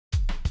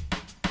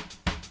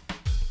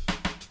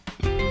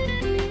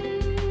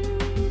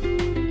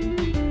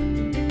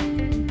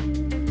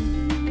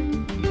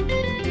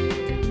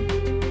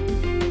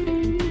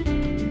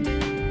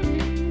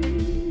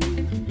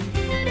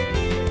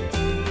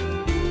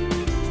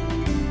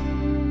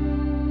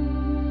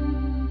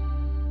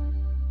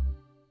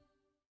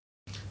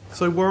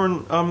So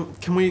Warren,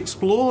 can we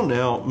explore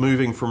now,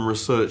 moving from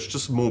research,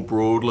 just more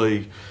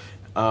broadly,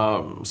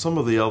 some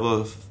of the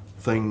other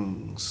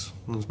things?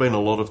 There's been a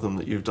lot of them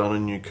that you've done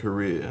in your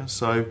career.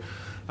 So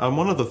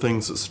one of the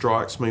things that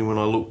strikes me when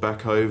I look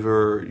back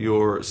over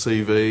your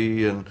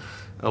CV and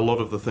a lot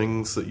of the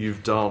things that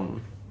you've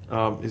done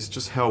is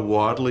just how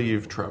widely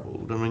you've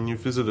travelled. I mean,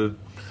 you've visited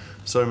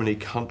so many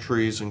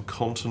countries and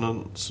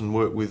continents and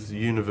worked with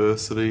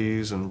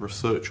universities and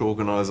research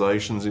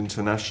organisations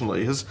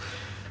internationally. Has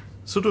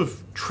sort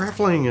of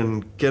travelling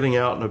and getting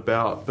out and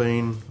about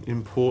been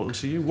important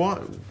to you?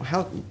 What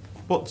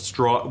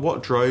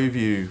drove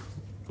you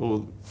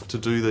to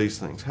do these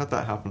things? How'd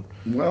that happen?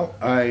 Well,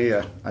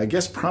 I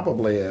guess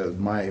probably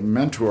my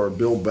mentor,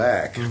 Bill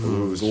Back,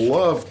 who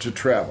loved to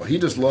travel. He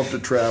just loved to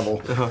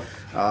travel.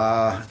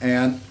 But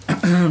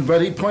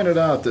he pointed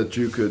out that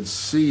you could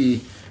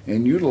see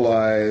and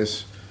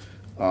utilize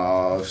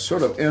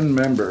sort of end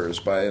members.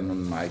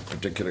 In my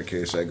particular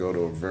case, I go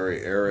to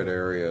very arid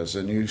areas,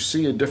 and you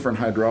see a different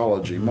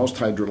hydrology. Most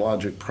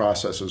hydrologic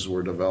processes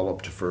were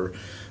developed for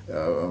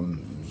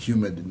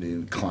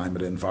humid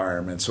climate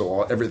environment,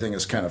 so everything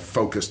is kind of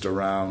focused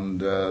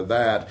around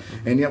that.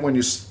 And yet when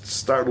you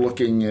start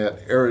looking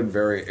at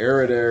very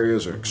arid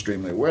areas or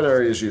extremely wet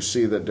areas, you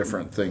see that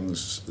different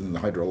things in the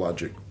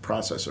hydrologic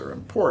process are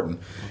important.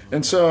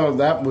 And so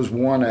that was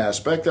one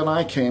aspect. And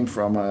I came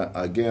from,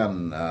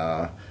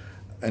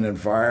 an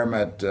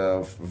environment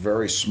of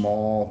very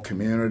small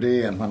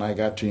community, and when I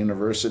got to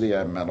university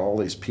I met all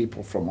these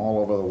people from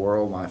all over the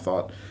world, and I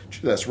thought,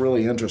 gee, that's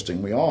really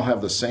interesting. We all have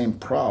the same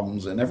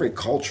problems, and every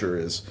culture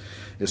is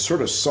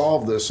sort of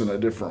solved this in a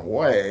different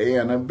way,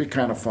 and it'd be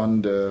kind of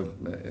fun to,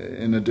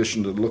 in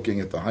addition to looking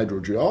at the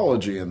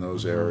hydrogeology in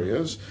those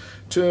areas,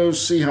 to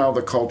see how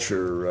the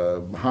culture,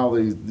 how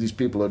these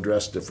people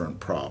address different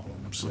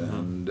problems.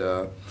 And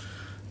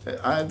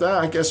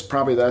I guess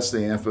probably that's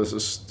the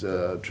emphasis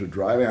to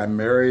driving. I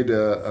married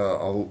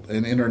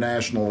an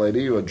international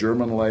lady, a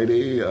German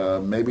lady.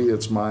 Maybe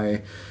it's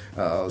my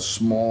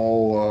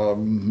small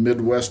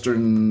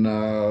Midwestern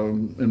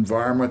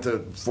environment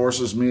that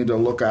forces me to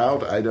look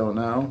out. I don't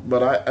know.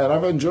 But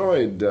I've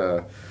enjoyed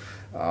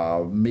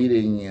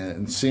meeting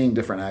and seeing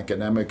different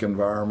academic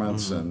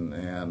environments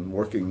and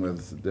working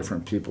with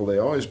different people. They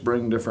always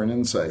bring different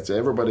insights.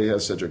 Everybody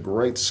has such a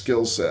great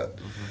skill set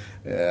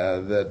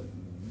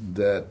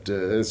that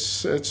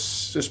it's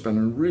just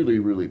been really,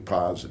 really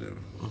positive.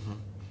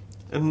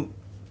 And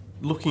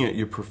looking at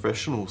your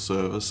professional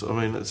service, I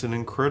mean, it's an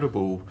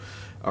incredible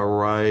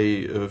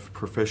array of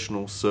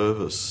professional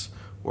service,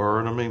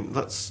 Warren. I mean,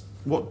 that's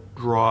what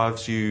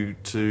drives you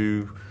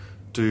to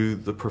do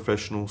the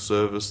professional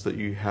service that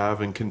you have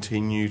and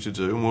continue to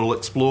do. And we'll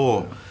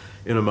explore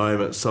in a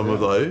moment some of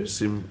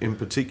those in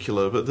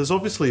particular, but there's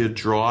obviously a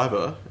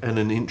driver and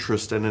an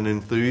interest and an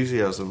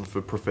enthusiasm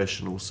for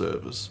professional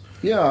service.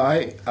 Yeah,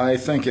 I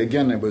think,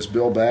 again, it was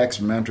Bill Back's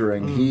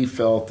mentoring. He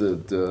felt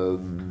that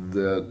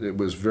it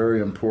was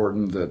very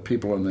important that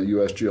people in the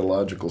U.S.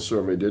 Geological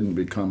Survey didn't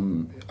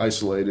become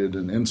isolated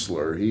and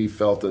insular. He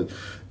felt that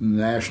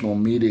national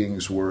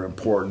meetings were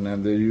important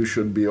and that you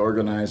should be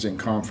organizing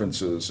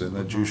conferences and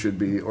that you should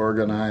be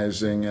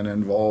organizing and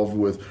involved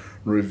with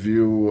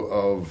review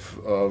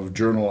of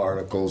journal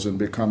articles and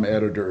become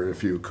editor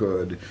if you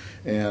could,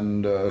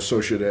 and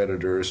associate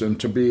editors, and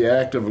to be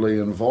actively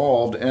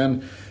involved.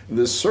 And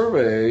the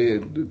survey,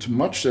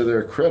 much to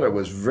their credit,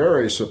 was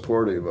very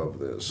supportive of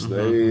this.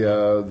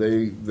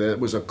 There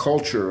was a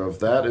culture of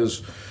that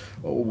is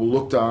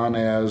looked on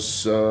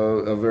as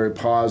a very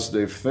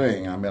positive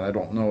thing. I mean, I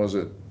don't know as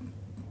it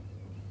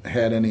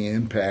had any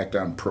impact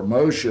on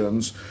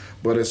promotions,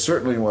 but it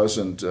certainly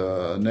wasn't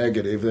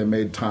negative. They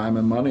made time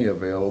and money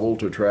available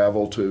to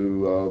travel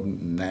to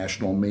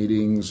national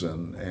meetings,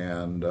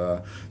 and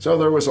so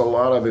there was a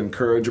lot of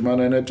encouragement,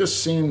 and it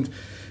just seemed,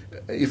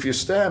 if you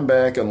stand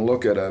back and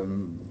look at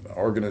an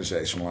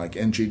organization like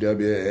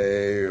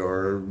NGWA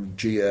or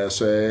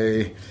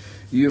GSA,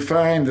 you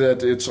find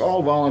that it's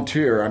all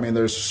volunteer. I mean,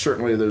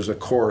 there's a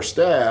core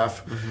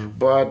staff,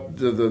 but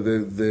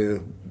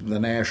the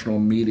national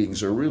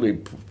meetings are really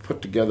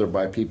put together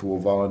by people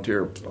who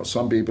volunteer.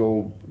 Some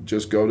people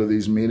just go to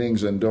these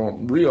meetings and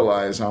don't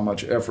realize how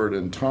much effort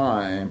and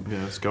time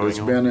has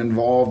been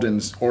involved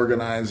in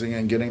organizing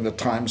and getting the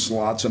time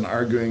slots and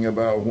arguing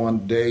about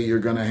one day you're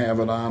going to have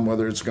it on,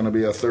 whether it's going to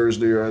be a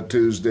Thursday or a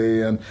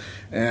Tuesday,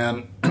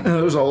 and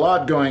there's a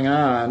lot going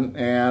on,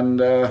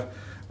 and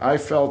I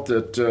felt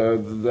that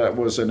that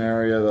was an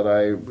area that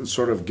I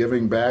sort of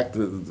giving back.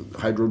 The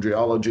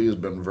hydrogeology has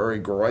been very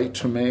great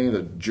to me.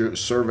 The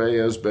survey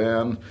has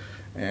been,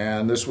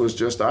 and this was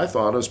just, I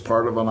thought, as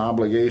part of an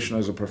obligation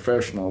as a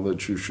professional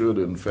that you should,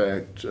 in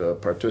fact,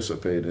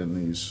 participate in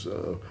these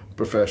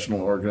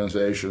professional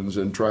organizations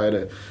and try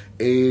to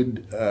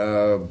aid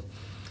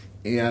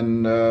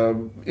in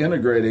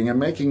integrating and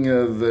making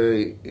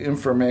the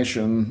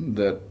information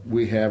that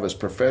we have as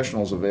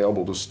professionals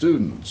available to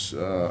students.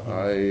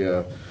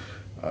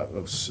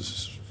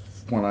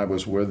 when I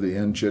was with the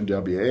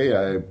NJWA,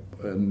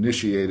 I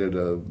initiated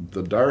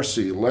the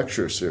Darcy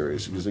Lecture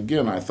series, because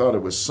again, I thought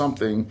it was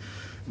something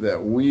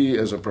that we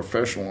as a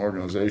professional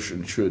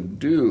organization should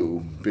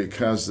do,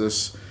 because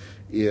this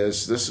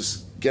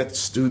is get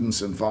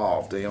students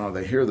involved. You know,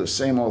 they hear the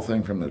same old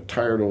thing from the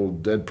tired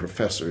old dead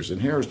professors,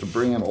 and here's to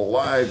bring in a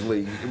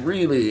lively,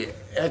 really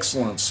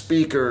excellent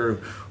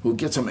speaker who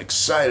gets them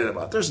excited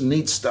about there's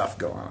neat stuff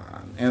going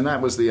on. And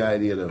that was the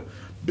idea, to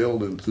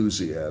build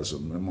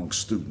enthusiasm among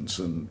students,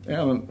 and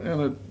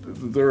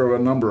there are a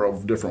number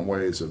of different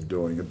ways of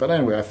doing it. But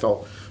anyway, I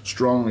felt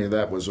strongly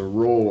that was a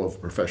role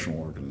of professional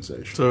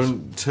organizations. So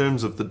in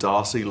terms of the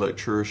Darcy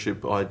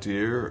lecturership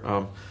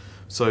idea,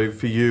 so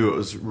for you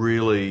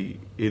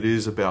it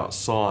is about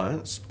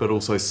science, but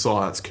also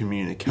science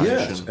communication.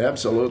 Yes,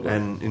 absolutely.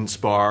 And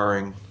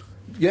inspiring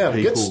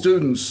people. Get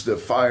students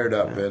fired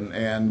up,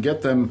 and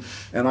get them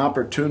an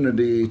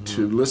opportunity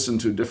to listen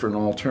to different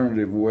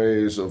alternative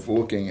ways of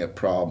looking at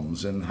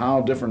problems and how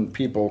different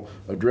people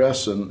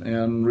address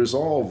and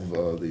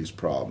resolve these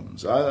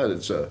problems.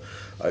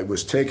 I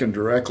was taken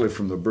directly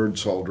from the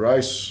Birdsall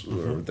Rice,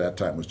 or at that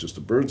time it was just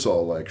the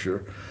Birdsall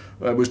Lecture.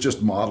 It was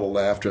just modeled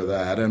after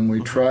that, and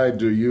we tried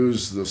to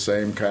use the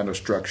same kind of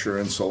structure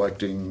in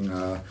selecting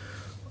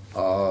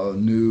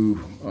new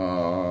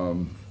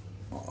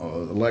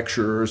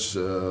lecturers.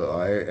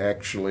 I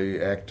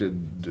actually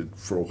acted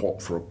for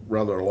a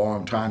rather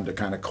long time to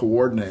kind of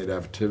coordinate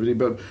activity,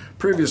 but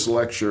previous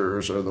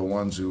lecturers are the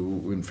ones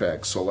who, in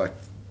fact,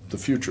 select the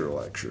future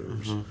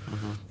lecturers.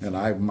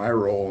 And my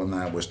role in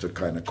that was to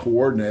kind of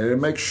coordinate and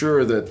make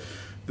sure that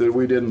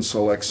we didn't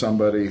select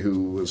somebody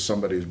who was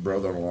somebody's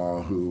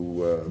brother-in-law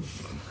who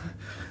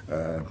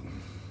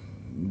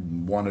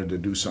wanted to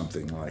do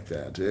something like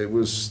that. It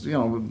was, it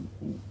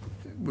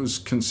was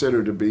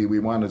considered to be, we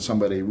wanted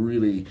somebody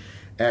really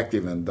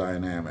active and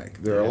dynamic.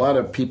 There are a lot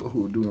of people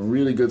who are doing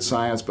really good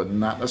science, but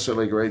not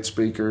necessarily great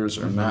speakers,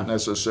 or not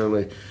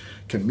necessarily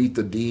can meet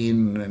the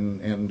dean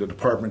and the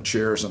department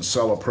chairs and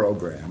sell a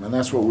program, and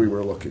that's what we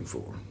were looking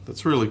for.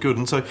 That's really good.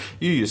 And so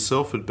you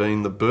yourself had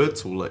been the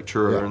Birdsall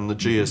Lecturer in the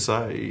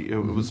GSA. It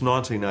was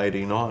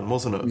 1989,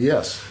 wasn't it?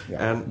 Yes.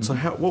 Yeah. And so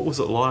what was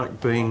it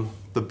like being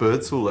the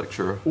Birdsall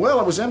Lecturer?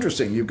 Well, it was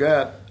interesting. You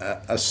got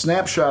a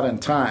snapshot in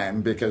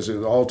time, because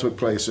it all took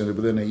place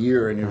within a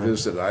year, and you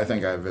visited, I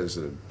think I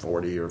visited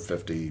 40 or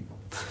 50,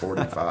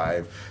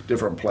 45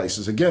 different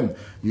places. Again,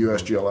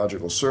 U.S.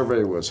 Geological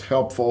Survey was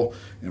helpful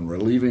in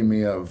relieving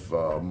me of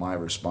my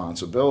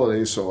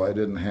responsibility, so I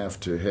didn't have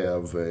to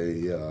have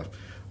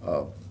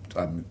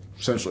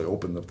essentially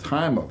open the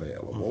time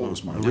available. It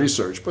was my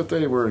research, but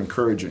they were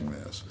encouraging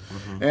this.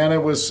 And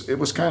it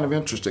was kind of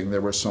interesting.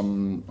 There were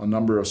a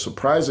number of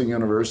surprising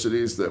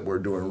universities that were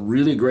doing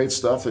really great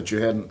stuff that you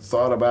hadn't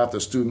thought about. The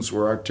students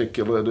were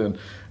articulate and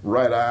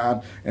right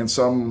on, and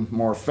some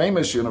more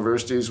famous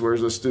universities where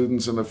the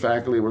students and the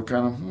faculty were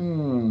kind of,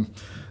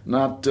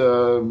 not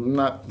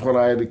what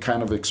I had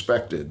kind of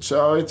expected.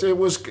 So it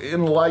was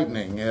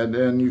enlightening,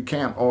 and you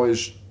can't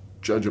always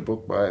judge a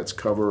book by its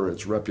cover or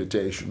its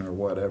reputation or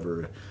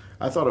whatever.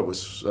 I thought it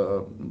was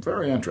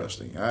very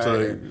interesting.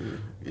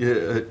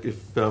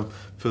 If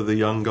for the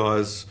young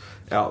guys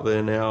out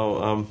there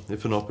now,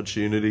 if an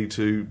opportunity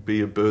to be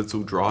a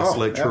Birdsall Rice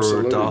lecturer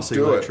or a Darcy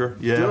lecturer,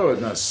 do it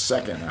in a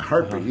second, a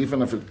heartbeat,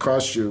 even if it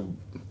costs you,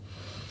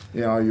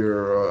 a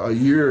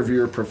year of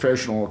your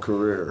professional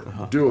career.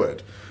 Do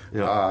it.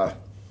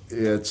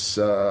 It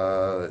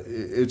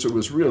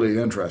was really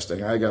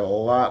interesting. I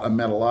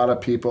met a lot of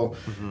people.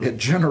 It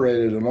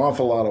generated an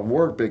awful lot of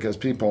work, because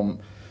people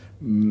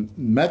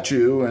met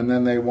you and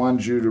then they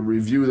wanted you to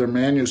review their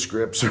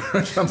manuscripts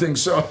or something.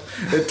 So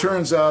it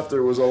turns out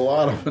there was a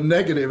lot of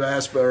negative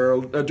aspect or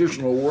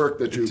additional work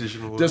that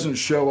doesn't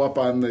show up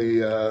on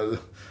the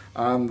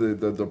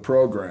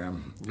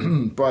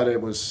program. But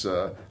it was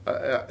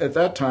at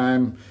that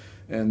time,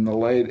 in the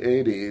late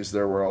 80s,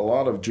 there were a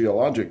lot of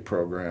geologic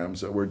programs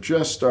that were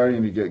just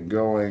starting to get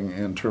going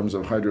in terms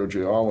of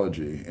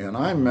hydrogeology. And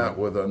I met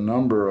with a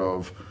number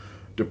of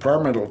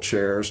departmental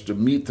chairs to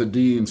meet the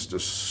deans to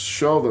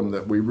show them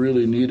that we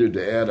really needed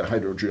to add a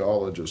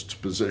hydrogeologist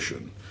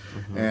position.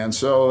 And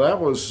so that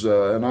was,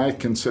 and I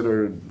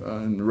considered,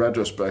 in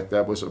retrospect,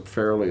 that was a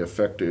fairly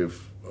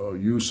effective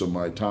use of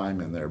my time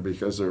in there,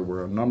 because there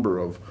were a number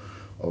of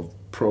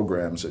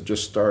programs that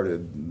just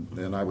started,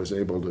 and I was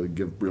able to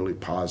give really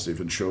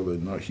positive and show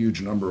the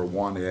huge number of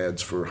want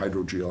ads for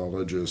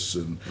hydrogeologists,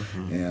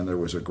 and there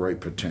was a great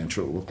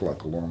potential. It looked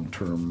like a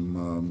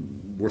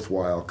long-term,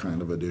 worthwhile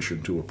kind of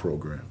addition to a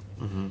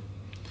program.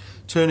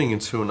 Turning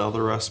into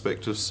another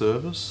aspect of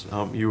service,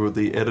 you were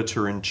the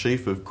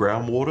Editor-in-Chief of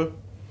Groundwater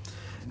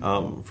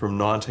from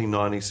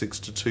 1996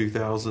 to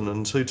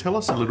 2002. Tell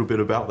us a little bit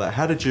about that.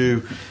 How did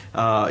you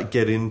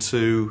get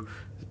into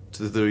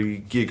the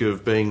gig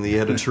of being the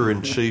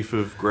Editor-in-Chief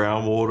of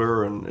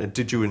Groundwater, and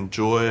did you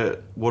enjoy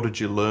it? What did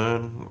you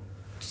learn?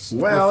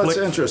 Well, it's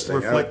interesting.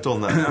 Reflect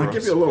on that. I'll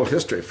give you a little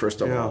history, first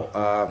of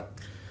all.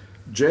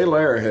 Jay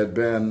Lair had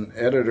been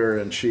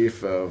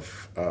Editor-in-Chief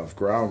of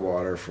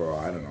Groundwater for,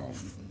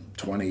 20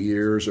 20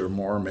 years or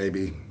more,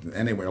 maybe.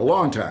 Anyway, a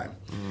long time.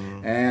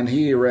 And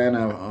he ran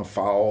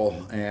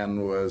afoul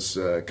and was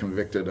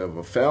convicted of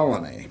a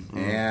felony.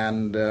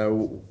 And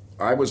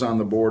I was on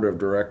the board of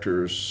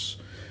directors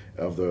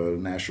of the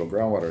National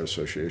Groundwater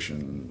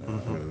Association,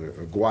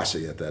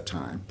 GWASI at that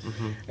time.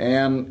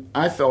 And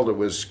I felt it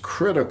was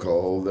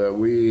critical that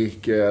we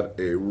get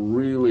a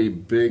really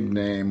big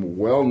name,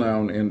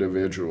 well-known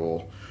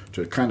individual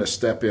to kind of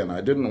step in.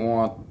 I didn't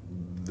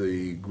want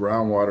the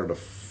groundwater to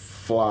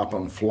flop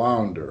and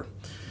flounder.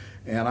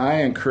 And I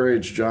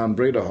encouraged John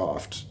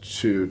Bredehoft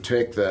to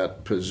take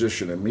that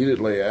position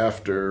immediately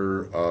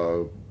after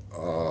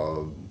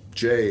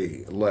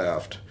Jay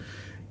left.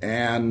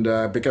 And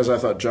because I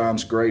thought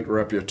John's great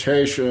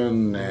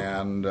reputation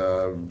and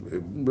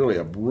really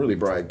a really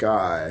bright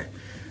guy.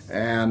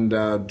 And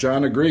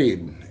John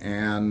agreed.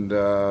 And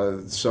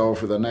so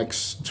for the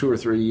next 2 or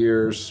 3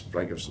 years,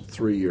 I guess a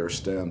 3-year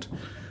stint,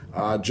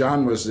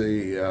 John was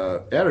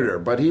the editor,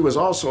 but he was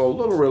also a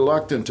little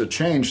reluctant to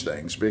change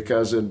things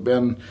because it had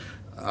been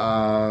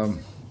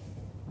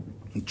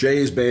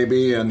Jay's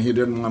baby, and he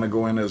didn't want to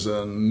go in as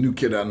a new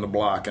kid on the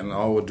block and,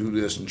 oh, we'll do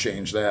this and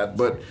change that.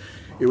 But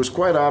it was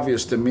quite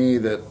obvious to me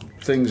that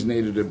things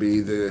needed to be,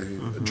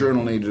 the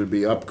journal needed to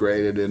be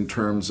upgraded in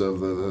terms of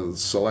the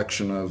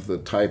selection of the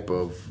type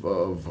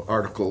of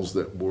articles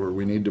that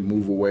we need to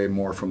move away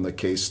more from the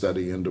case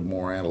study into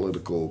more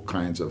analytical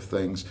kinds of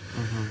things.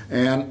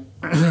 And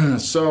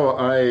so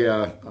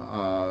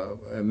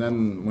and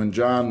then when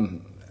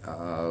John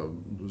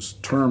his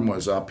term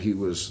was up, he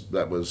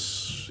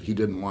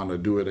didn't want to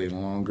do it any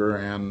longer,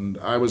 and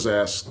I was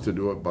asked to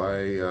do it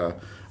by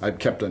I'd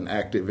kept an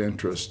active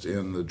interest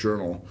in the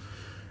journal,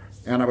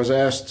 and I was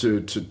asked to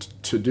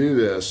do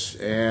this,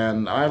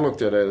 and I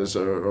looked at it as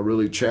a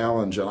really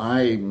challenge, and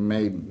I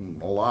made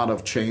a lot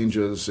of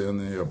changes in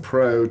the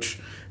approach,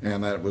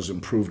 and that was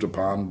improved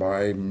upon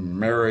by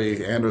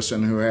Mary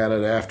Anderson, who had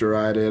it after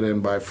I did,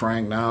 and by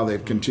Frank now.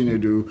 They've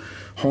continued to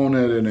hone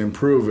it and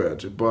improve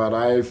it, but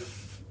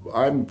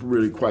I'm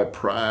really quite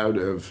proud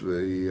of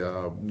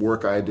the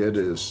work I did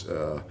as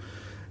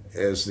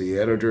the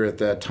editor at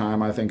that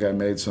time. I think I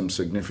made some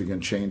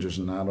significant changes,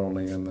 not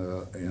only in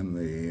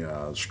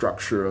the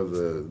structure of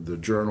the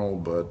journal,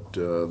 but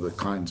the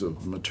kinds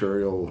of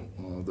material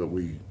that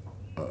we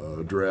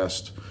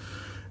addressed.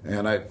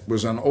 And it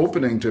was an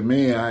opening to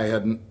me. I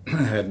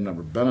had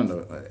never been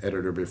an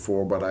editor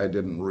before, but I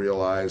didn't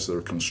realize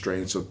the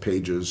constraints of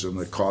pages and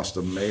the cost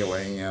of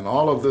mailing and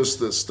all of this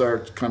that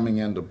starts coming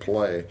into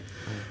play.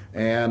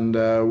 And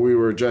we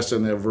were just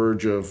on the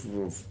verge of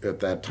at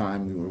that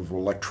time, of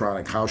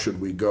electronic, how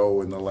should we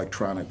go in the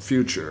electronic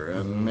future?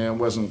 And it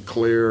wasn't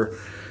clear.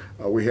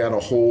 We had a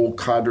whole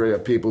cadre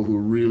of people who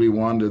really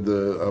wanted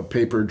the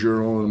paper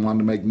journal and wanted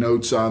to make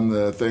notes on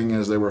the thing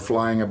as they were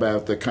flying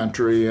about the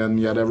country, and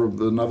yet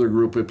another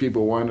group of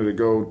people wanted to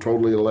go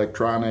totally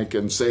electronic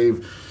and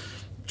save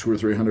 $200,000 or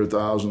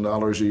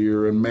 $300,000 a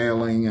year in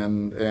mailing,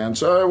 and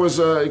so it was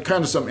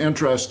kind of some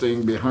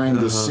interesting behind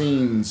the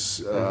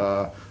scenes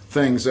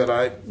things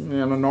that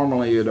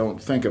normally you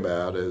don't think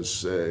about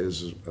as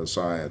a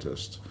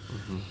scientist.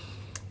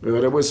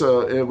 But it was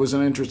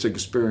an interesting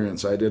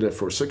experience. I did it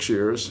for 6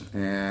 years,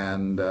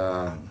 and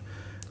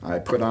I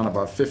put on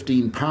about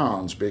 15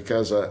 pounds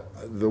because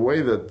the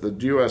way that the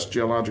U.S.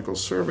 Geological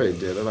Survey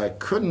did it, I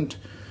couldn't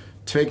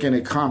take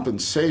any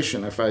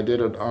compensation if I did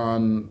it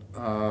on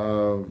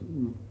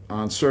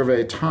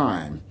survey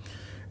time,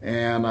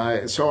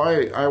 and so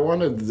I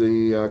wanted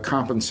the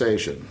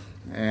compensation,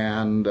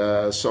 and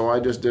so I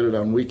just did it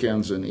on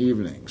weekends and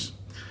evenings,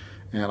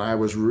 and I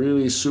was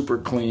really super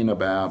clean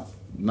about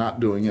not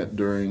doing it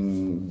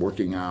during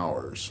working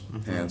hours.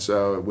 And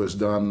so it was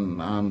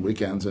done on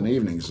weekends and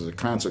evenings. As a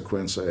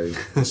consequence, I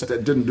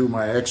didn't do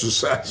my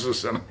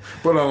exercises and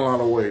put on a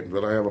lot of weight,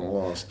 but I haven't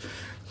lost.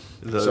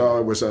 So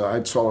it was I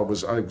call it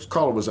was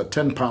a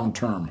 10-pound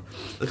term.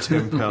 A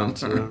 10-pound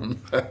term.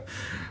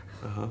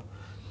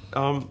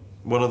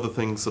 One of the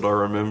things that I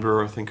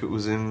remember, I think it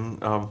was in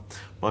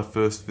my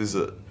first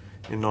visit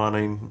in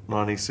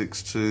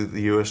 1996 to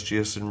the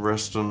USGS in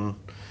Reston,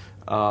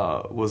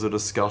 was a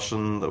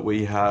discussion that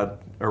we had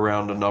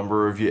around a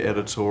number of your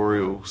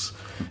editorials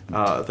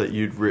that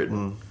you'd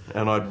written,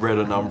 and I'd read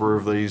a number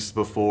of these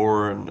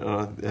before,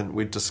 and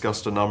we'd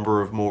discussed a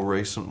number of more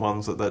recent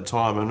ones at that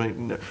time. I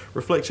mean,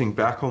 reflecting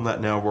back on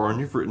that now, Warren,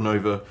 you've written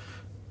over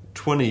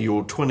 20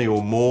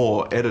 or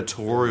more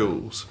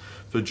editorials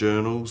for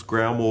journals,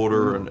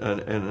 groundwater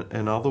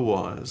and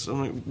otherwise. I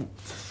mean,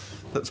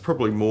 that's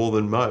probably more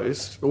than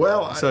most.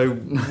 Well, so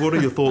what are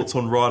your thoughts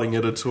on writing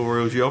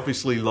editorials? You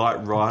obviously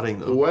like writing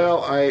them.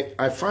 Well,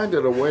 I find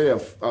it a way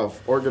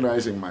of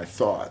organizing my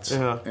thoughts.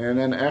 Yeah. And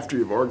then after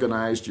you've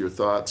organized your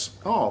thoughts,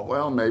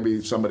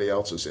 maybe somebody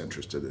else is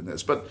interested in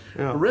this. But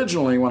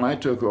originally, when I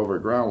took over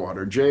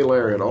Groundwater, Jay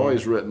Lair had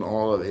always written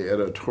all of the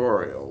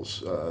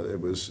editorials. It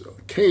was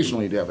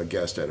occasionally to have a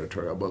guest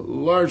editorial, but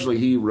largely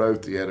he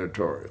wrote the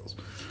editorials.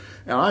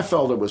 And I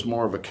felt it was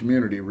more of a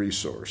community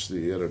resource,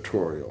 the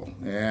editorial.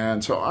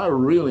 And so I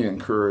really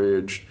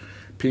encouraged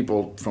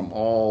people from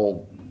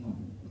all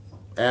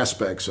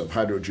aspects of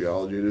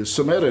hydrogeology to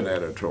submit an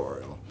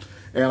editorial.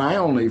 And I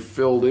only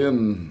filled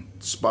in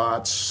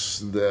spots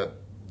that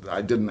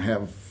I didn't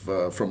have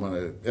from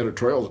an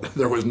editorial.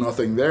 There was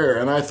nothing there.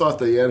 And I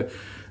thought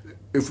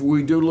if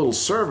we do little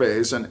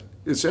surveys, and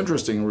it's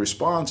interesting,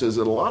 response is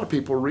that a lot of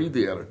people read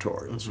the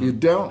editorials. You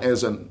don't,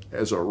 as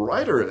a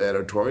writer at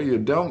editorial, you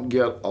don't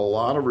get a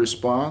lot of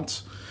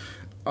response.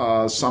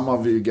 Some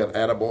of you get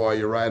attaboy,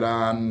 you're right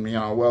on,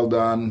 well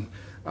done.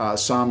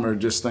 Some are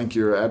just think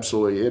you're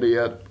absolutely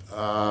idiot.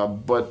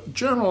 But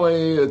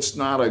generally, it's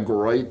not a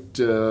great,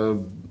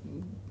 from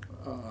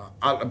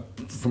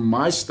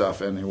my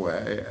stuff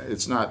anyway,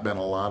 it's not been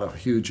a lot of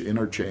huge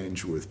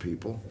interchange with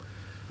people.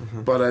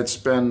 But it's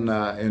been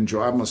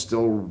enjoyable. I'm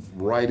still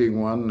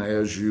writing one,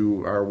 as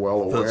you are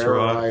well aware. That's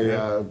right.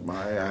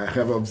 I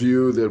have a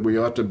view that we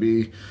ought to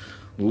be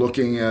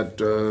looking at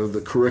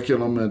the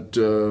curriculum at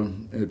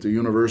the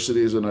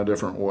universities in a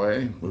different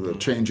way, with the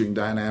changing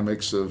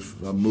dynamics of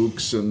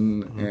MOOCs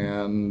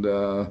and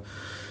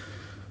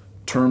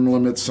term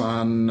limits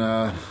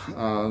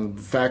on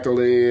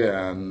faculty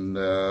and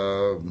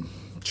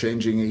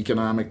changing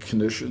economic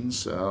conditions.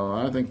 So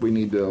I think we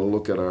need to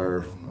look at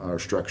our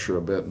structure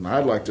a bit, and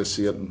I'd like to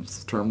see it in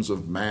terms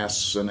of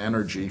mass and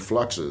energy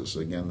fluxes.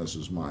 Again, this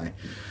is my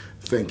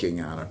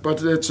thinking on it.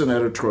 But it's an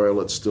editorial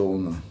that's still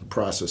in the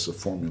process of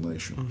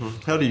formulation.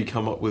 How do you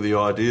come up with the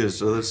ideas?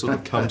 Do they sort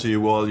of come to you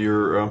while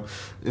you're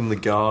in the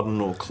garden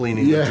or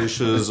cleaning the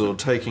dishes or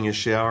taking a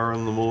shower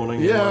in the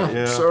morning?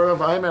 Sort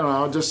of. I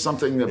mean, just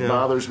something that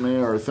bothers me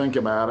or think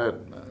about it.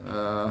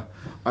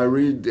 I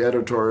read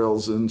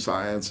editorials in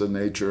Science and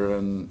Nature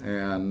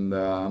and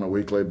on a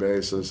weekly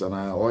basis, and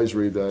I always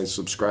I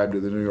subscribe to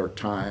the New York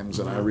Times,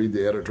 and I read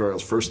the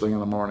editorials first thing in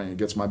the morning. It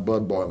gets my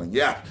blood boiling.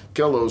 Yeah,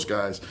 kill those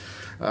guys.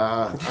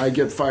 I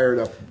get fired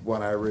up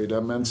when I read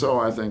them, and so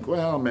I think,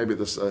 well, maybe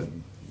this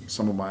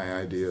some of my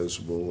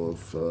ideas will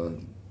have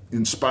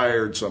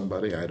inspired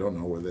somebody. I don't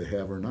know whether they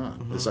have or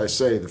not. As I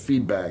say, the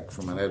feedback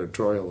from an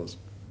editorial is,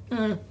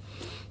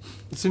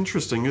 It's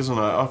interesting, isn't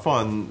it? I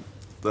find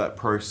that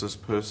process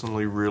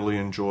personally really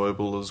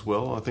enjoyable as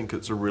well. I think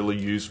it's a really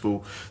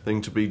useful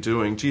thing to be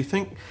doing. Do you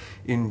think,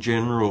 in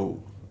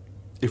general,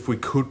 if we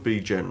could be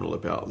general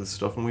about this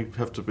stuff, and we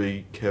have to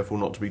be careful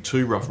not to be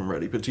too rough and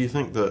ready, but do you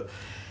think that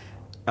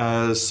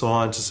as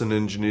scientists and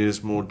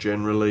engineers more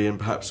generally, and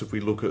perhaps if we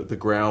look at the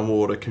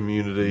groundwater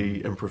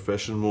community and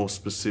profession more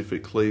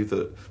specifically,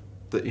 that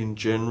in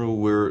general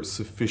we're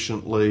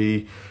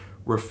sufficiently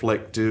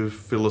reflective,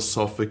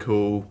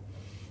 philosophical,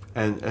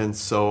 and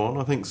so on?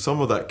 I think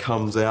some of that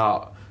comes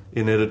out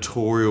in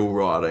editorial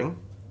writing,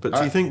 but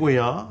do you think we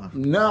are?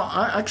 No,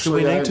 do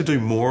we need to do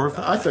more of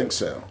that? I think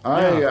so.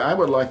 I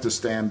would like to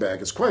stand back.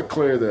 It's quite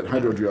clear that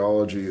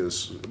hydrogeology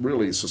is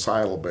really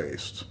societal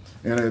based,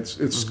 and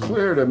it's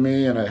clear to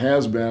me, and it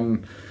has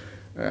been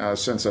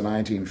since the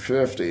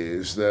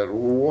 1950s, that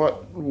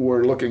what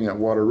we're looking at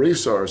water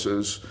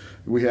resources.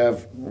 We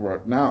have,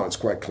 now it's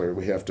quite clear,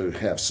 we have to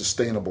have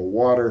sustainable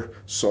water,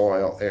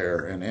 soil,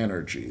 air, and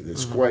energy.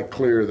 It's quite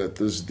clear that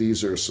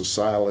these are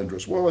societal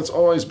interests. Well, it's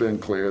always been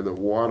clear that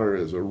water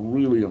is a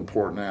really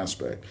important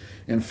aspect.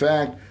 In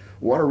fact,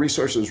 Water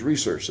Resources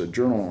Research, a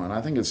journal, and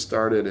I think it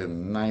started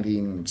in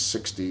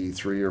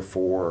 1963 or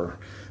 4.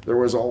 There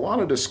was a lot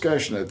of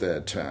discussion at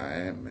that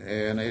time,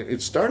 and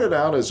it started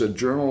out as a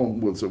journal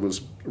that was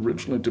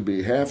originally to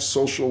be half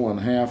social and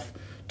half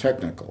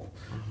technical.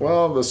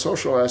 Well, the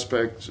social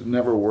aspect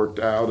never worked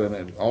out, and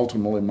it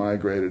ultimately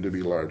migrated to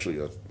be largely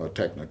a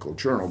technical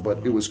journal.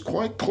 But it was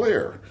quite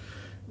clear.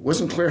 It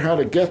wasn't clear how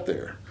to get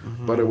there,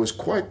 but it was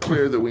quite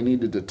clear that we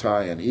needed to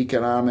tie in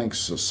economics,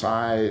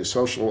 society,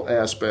 social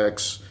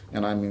aspects,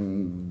 and I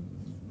mean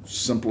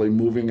simply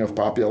moving of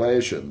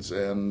populations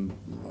and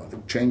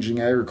changing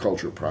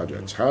agriculture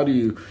projects. How do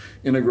you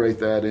integrate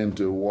that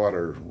into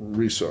water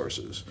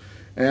resources?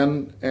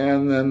 And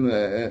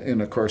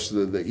then, of course,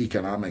 the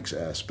economics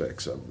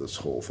aspects of this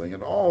whole thing.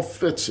 It all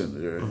fits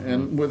in there.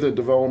 And with the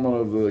development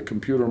of the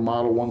computer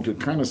model, one could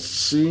kind of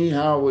see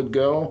how it would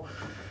go.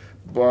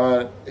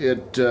 But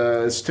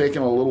it's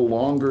taken a little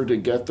longer to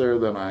get there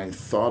than I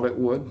thought it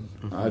would.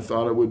 I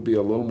thought it would be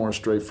a little more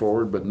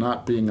straightforward, but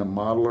not being a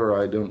modeler,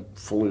 I don't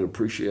fully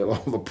appreciate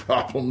all the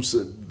problems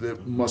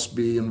that must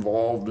be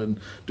involved in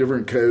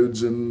different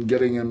codes and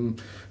getting them,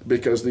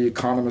 because the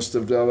economists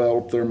have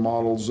developed their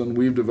models and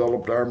we've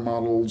developed our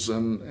models,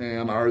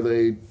 and are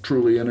they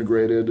truly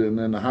integrated? And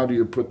then how do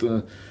you put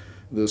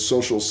the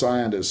social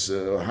scientists,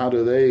 how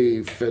do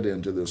they fit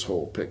into this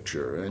whole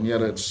picture? And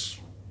yet it's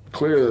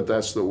clear that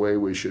that's the way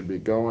we should be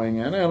going,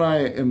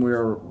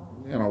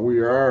 we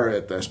are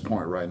at this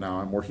point right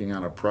now. I'm working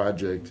on a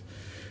project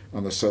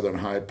on the Southern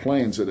High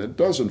Plains, and it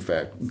does in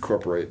fact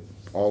incorporate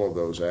all of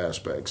those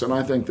aspects, and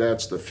I think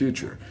that's the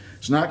future.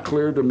 It's not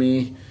clear to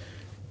me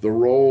the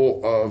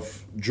role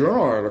of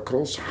journal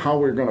articles, how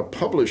we're going to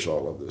publish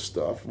all of this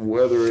stuff,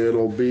 whether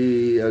it'll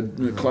be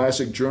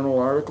classic journal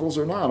articles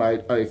or not.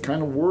 I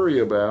kind of worry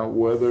about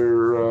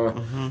whether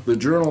the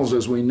journals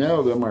as we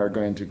know them are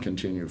going to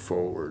continue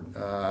forward.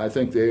 I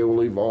think they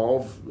will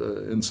evolve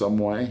in some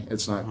way.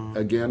 It's not,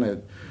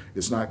 again,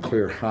 It's not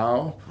clear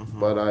how,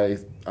 but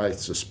I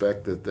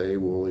suspect that they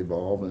will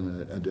evolve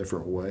in a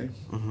different way.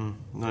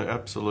 No,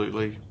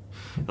 absolutely.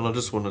 And I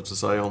just wanted to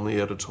say on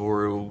the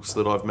editorials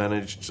that I've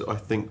managed, I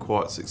think,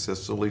 quite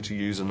successfully to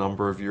use a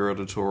number of your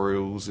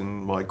editorials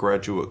in my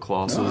graduate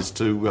classes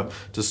to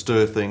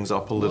stir things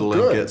up a little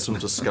and get some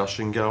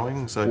discussion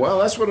going. So, well,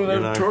 that's what an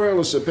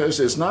editorial is supposed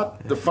to. It's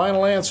not the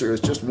final answer.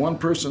 It's just one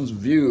person's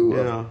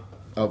view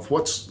of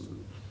what's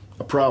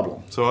a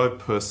problem. So I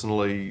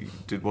personally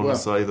did want to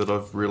say that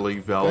I've really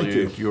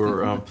valued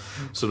your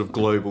sort of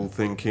global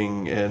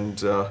thinking and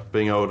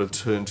being able to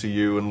turn to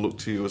you and look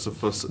to you as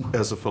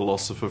a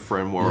philosopher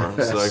friend, Warren.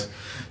 Yes.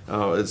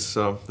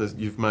 So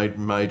you've made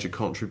major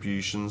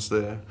contributions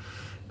there.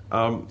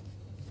 I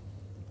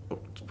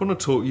want to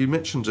talk. You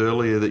mentioned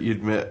earlier that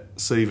you'd met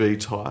C.V.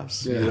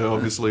 Theis,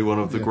 obviously one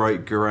of the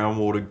great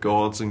groundwater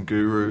gods and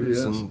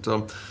gurus,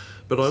 and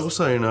but I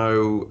also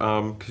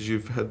know, because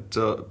you've had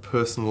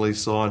personally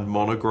signed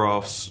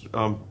monographs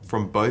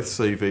from both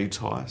C.V.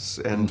 Theis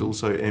and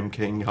also M.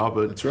 King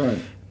Hubbert. That's right.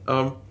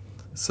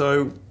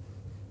 So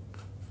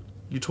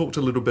you talked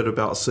a little bit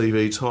about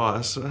C.V.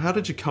 Theis. How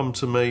did you come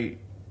to meet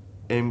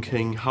M.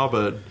 King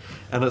Hubbert?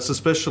 And it's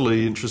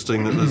especially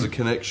interesting that there's a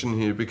connection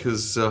here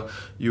because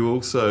you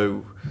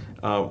also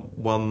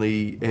won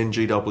the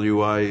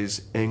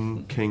NGWA's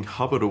M. King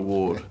Hubbert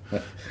Award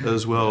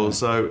as well.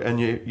 So, and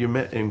you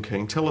met M.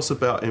 King. Tell us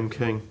about M.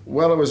 King.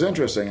 Well, it was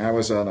interesting. I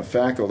was on a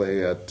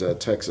faculty at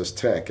Texas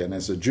Tech, and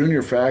as a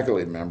junior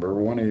faculty member,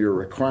 one of your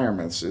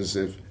requirements is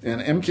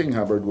and M. King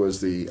Hubbert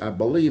was I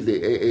believe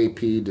the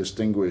AAP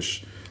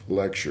Distinguished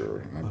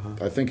Lecturer.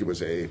 I think it was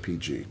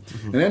AAPG.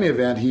 In any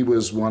event, he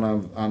was one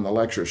on the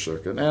lecture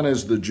circuit. And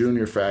as the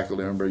junior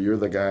faculty member, you're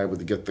the guy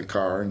with get the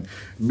car and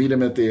meet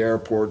him at the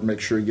airport and make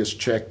sure he gets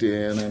checked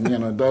in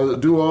and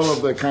do all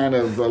of the kind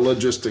of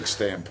logistics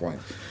standpoint.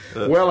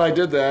 Well, I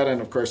did that,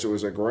 and of course it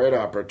was a great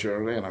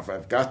opportunity, and if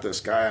I've got this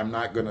guy, I'm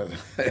not going to,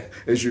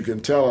 as you can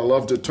tell, I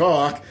love to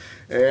talk,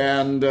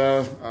 and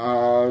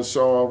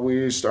so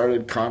we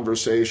started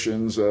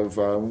conversations of,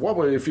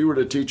 if you were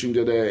to teaching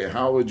today,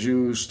 how would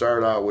you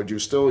start out? Would you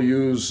still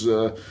use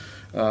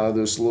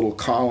this little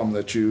column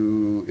that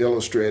you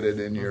illustrated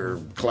in your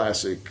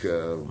classic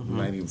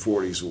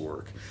 1940s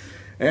work?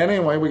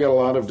 Anyway, we got a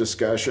lot of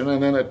discussion,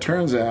 and then it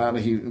turns out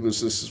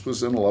this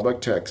was in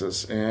Lubbock,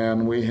 Texas,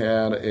 and we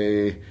had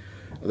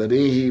the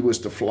day he was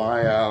to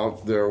fly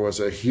out, there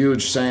was a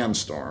huge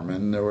sandstorm,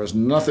 and there was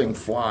nothing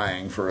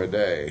flying for a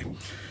day.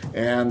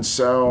 And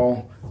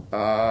so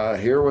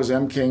here was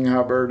M. King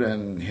Hubbert,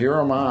 and here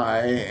am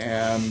I,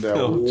 and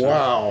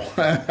wow,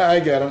 I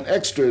got an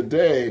extra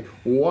day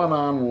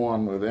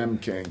one-on-one with M.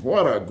 King.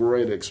 What a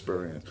great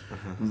experience.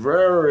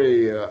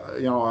 Very,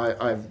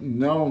 I've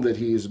known that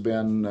he's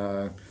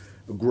been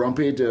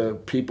grumpy to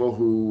people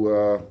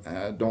who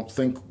don't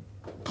think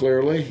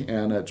clearly,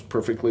 and it's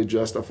perfectly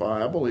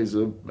justifiable.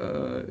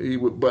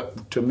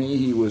 But to me,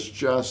 he was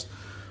just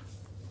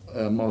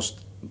a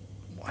most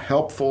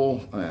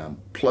helpful and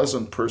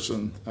pleasant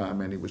person. I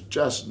mean, he was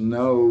just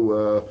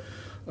no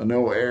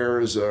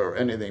errors or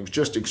anything. He was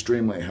just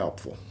extremely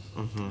helpful,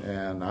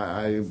 and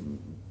I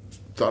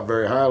thought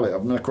very highly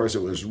of him. And of course,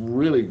 it was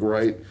really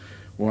great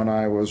when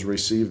I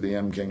received the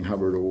M. King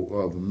Hubbert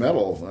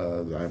medal. I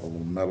have a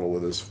little medal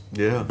with his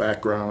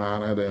background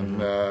on it,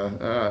 and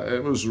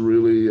it was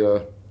really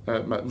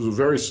it was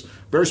very,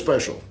 very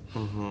special.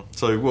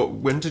 So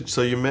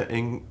you met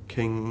in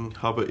King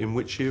Hubbert in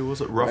which year was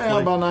it roughly? Well,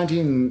 about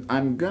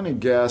I'm going to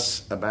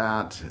guess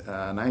about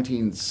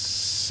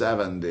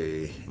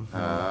 1970,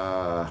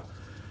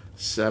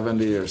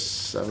 70 or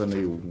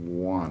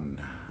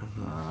 71.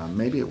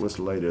 Maybe it was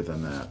later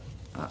than that.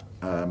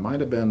 Might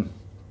have been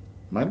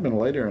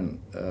later.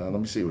 Let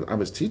me see. I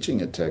was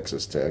teaching at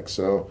Texas Tech,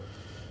 so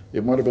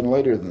it might have been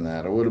later than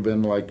that. It would have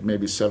been like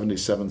maybe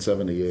 77,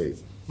 78.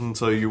 And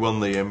so you won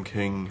the M.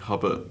 King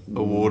Hubbert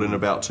Award in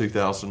about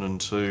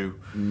 2002,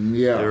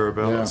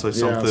 thereabouts. So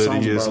some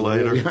 30 years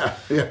later.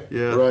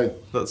 Yeah, right.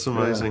 That's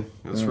amazing.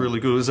 It's really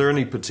good. Is there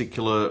any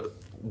particular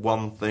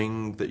one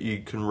thing that you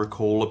can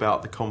recall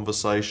about the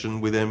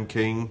conversation with M.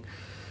 King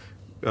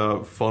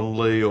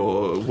fondly,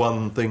 or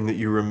one thing that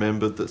you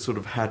remembered that sort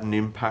of had an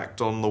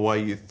impact on the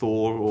way you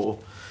thought, or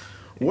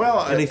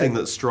anything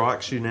that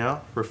strikes you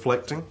now,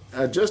 reflecting?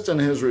 Just in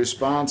his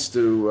response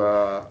to,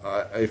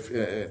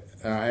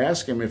 I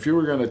asked him, if you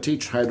were going to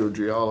teach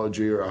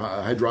hydrogeology or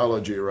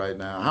hydrology right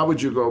now, how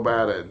would you go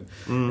about it?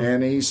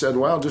 And he said,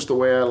 well, just the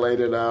way I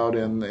laid it out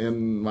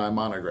in my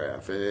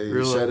monograph.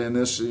 He said, in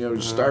this,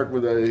 start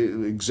with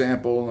an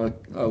example,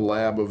 a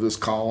lab of this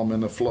column in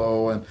the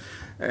flow,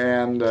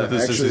 and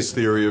this is his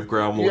theory of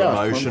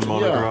groundwater motion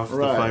monograph,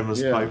 the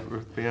famous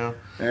paper.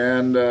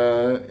 And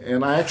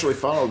I actually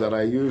followed that.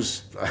 I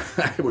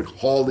would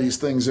haul these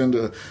things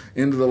into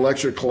the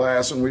lecture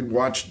class, and we'd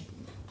watch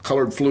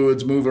colored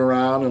fluids move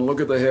around and look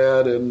at the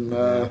head, and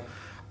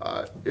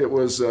it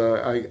was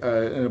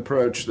an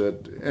approach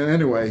that. And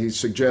anyway, he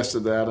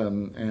suggested that,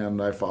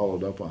 and I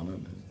followed up on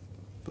it.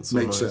 That's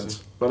makes amazing.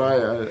 Sense. But I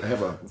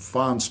have a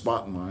fond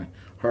spot in my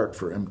heart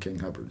for M. King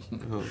Hubbert.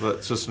 Oh,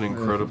 that's just an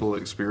incredible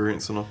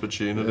experience and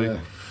opportunity. Yeah.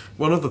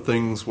 One of the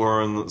things,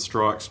 Warren, that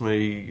strikes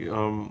me,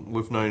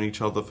 we've known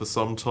each other for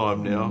some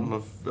time now,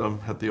 and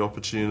I've had the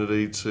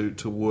opportunity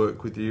to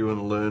work with you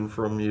and learn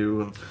from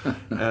you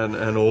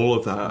and all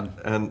of that,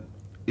 and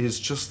is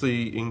just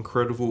the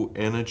incredible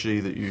energy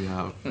that you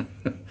have.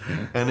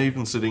 And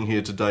even sitting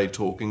here today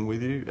talking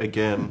with you,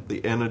 again,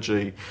 the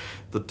energy,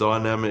 the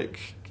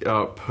dynamic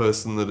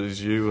person that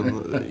is you,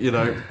 and you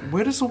know,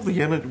 where does all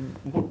the energy?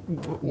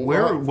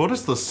 What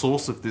is the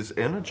source of this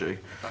energy?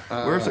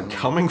 Where is it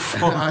coming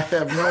from? I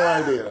have no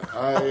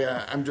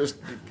idea. I'm just.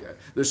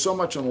 There's so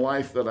much in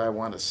life that I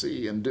want to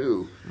see and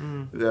do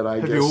that I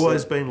have guess. You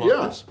always been like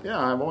this? Yeah,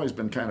 I've always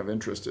been kind of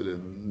interested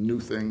in new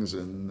things,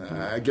 and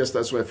I guess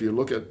that's why if you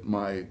look at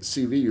my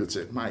CV, you'd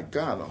say, "My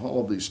God,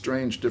 all of these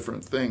strange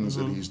different things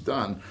that he's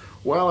done."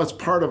 Well, it's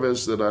part of it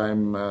is that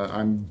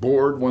I'm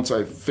bored. Once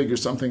I figure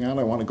something out,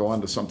 I want to go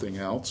on to something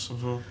else,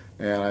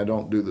 and I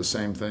don't do the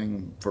same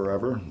thing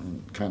forever.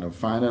 And kind of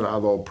find it.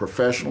 Although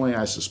professionally,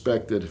 I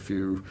suspect that if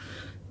you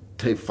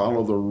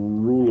follow the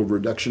rule of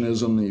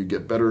reductionism, you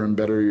get better and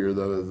better. You're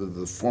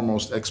the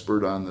foremost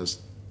expert on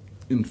this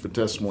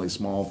infinitesimally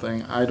small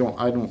thing. I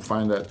don't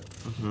find that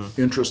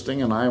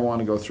interesting, and I want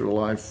to go through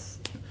life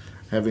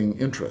having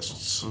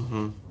interests.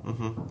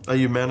 Are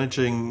you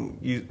managing?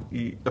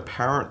 You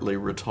apparently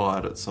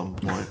retired at some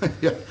point.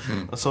 Yeah.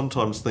 I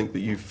sometimes think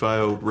that you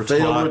failed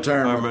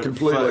retirement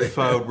completely.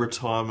 Failed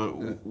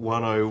retirement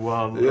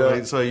 101. Yeah. I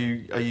mean, so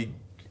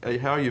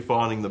how are you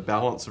finding the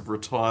balance of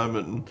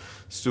retirement and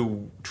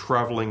still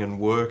travelling and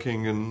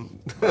working and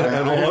I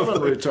all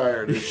haven't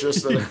retired. It's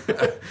just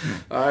that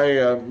I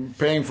am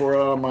paying for it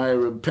out of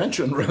my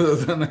pension rather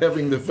than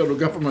having the federal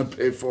government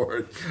pay for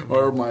it,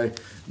 or my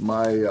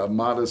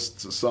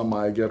modest sum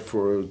I get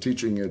for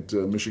teaching at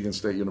Michigan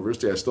State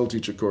University. I still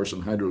teach a course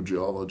in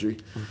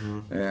hydrogeology,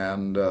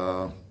 and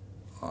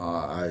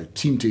I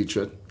team teach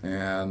it,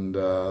 and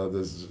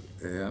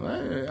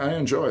I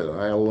enjoy it.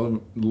 I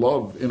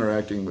love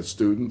interacting with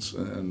students,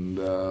 and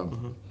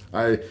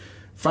I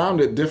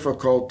found it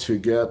difficult to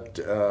get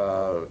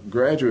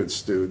graduate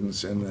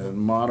students in the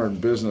modern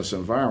business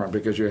environment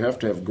because you have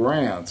to have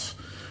grants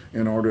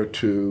in order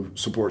to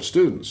support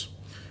students.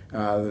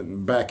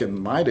 Back in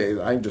my day,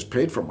 I just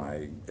paid for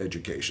my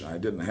education. I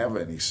didn't have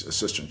any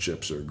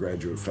assistantships or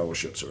graduate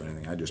fellowships or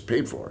anything. I just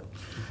paid for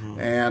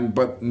it.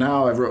 But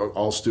now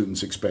all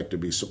students expect to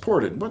be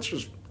supported, which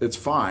is it's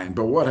fine.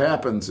 But what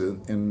happens,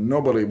 and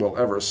nobody will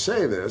ever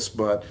say this,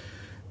 but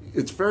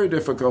it's very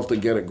difficult to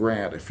get a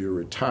grant if you're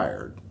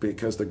retired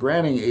because the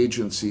granting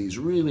agencies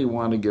really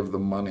want to give the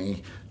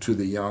money to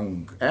the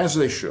young, as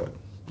they should.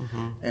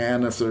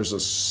 And if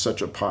there's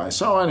such a pie.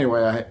 So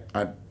anyway,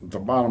 the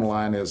bottom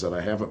line is that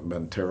I haven't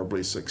been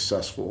terribly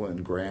successful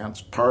in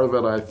grants. Part of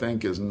it, I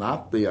think, is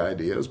not the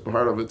ideas.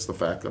 Part of it's the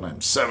fact that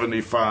I'm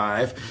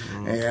 75,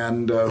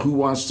 and who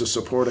wants to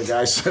support a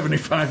guy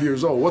 75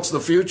 years old? What's the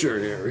future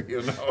here,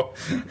 you know?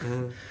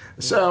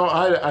 So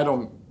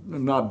I'm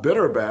not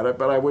bitter about it,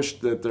 but I wish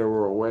that there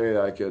were a way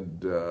I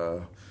could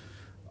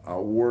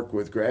work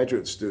with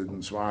graduate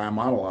students. Well, I'm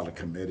on a lot of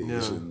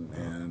committees,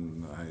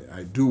 and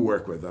I do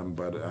work with them,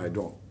 but I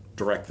don't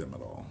direct them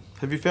at all.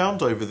 Have you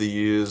found over the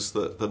years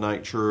that the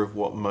nature of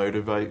what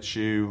motivates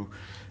you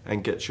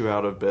and gets you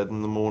out of bed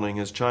in the morning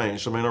has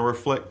changed? I mean, I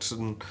reflect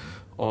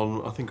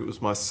on, I think it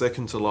was my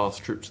second to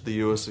last trip to the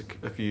US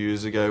a few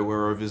years ago,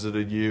 where I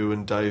visited you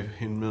and Dave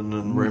Hinman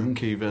and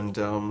Remke Van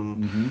Dam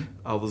and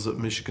others at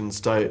Michigan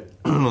State.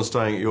 I was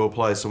staying at your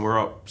place, and we're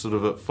up sort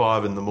of at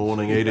 5 in the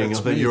morning eating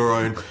your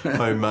own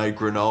homemade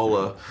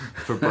granola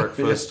for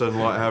breakfast and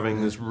like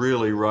having this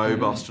really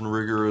robust and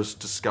rigorous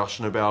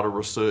discussion about a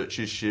research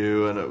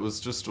issue, and it was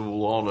just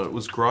all on. It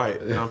was great.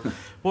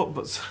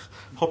 But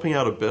hopping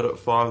out of bed at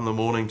 5 in the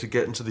morning to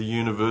get into the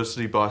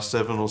university by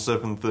 7 or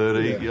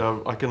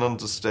 7:30, I can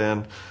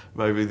understand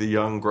maybe the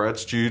young grad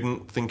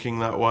student thinking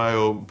that way,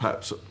 or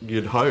perhaps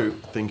you'd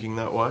hope thinking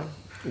that way.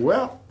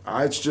 Well,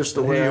 it's just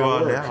the way Here you I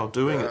are work. now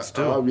doing it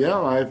still.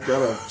 I've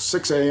got a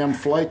 6 a.m.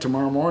 flight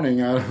tomorrow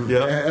morning out of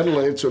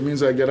Adelaide, so it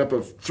means I get up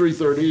at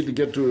 3:30 to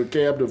get to a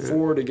cab to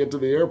 4 to get to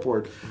the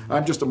airport.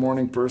 I'm just a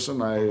morning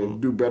person. I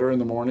do better in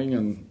the morning,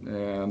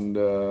 and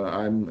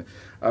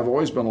I've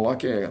always been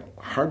lucky. I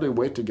hardly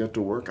wait to get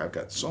to work. I've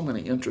got so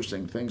many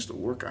interesting things to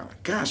work on.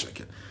 Gosh,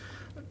 I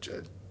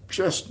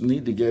just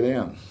need to get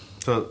in.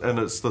 So, and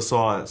it's the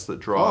science that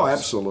drives. Oh,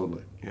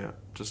 absolutely. Yeah,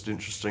 just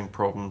interesting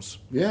problems.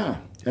 Yeah,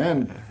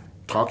 and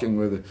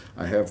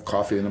I have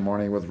coffee in the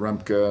morning with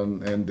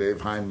Remke and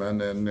Dave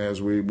Heinemann, and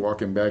as we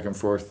walking back and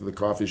forth to the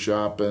coffee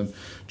shop and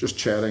just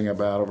chatting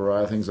about a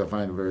variety of things, I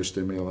find it very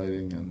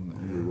stimulating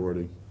and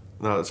rewarding.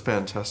 No, it's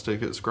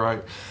fantastic. It's great.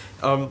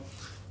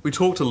 We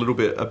talked a little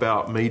bit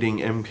about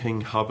meeting M.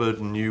 King Hubbert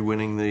and you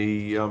winning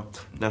the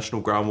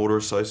National Groundwater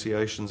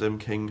Association's M.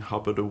 King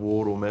Hubbert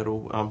Award or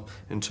Medal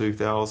in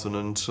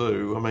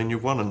 2002. I mean,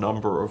 you've won a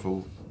number of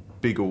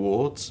big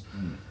awards.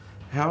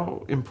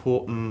 How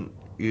important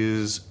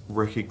is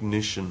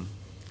recognition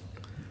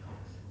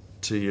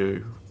to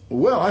you?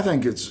 Well, I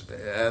think it's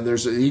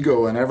there's an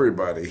ego in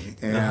everybody,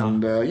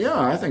 and yeah,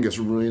 I think it's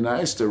really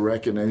nice to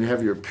recognize,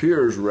 have your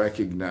peers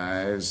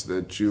recognize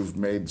that you've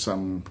made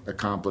some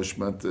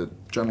accomplishment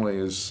that generally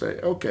is say,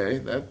 okay,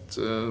 that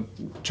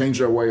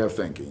changed our way of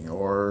thinking,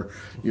 or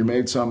you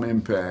made some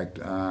impact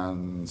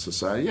on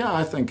society. Yeah,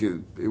 I think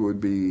it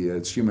would be,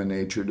 it's human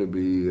nature to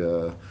be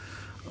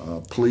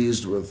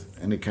pleased with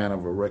any kind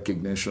of a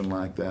recognition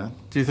like that.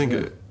 Do you think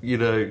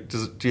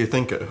do you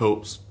think it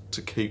helps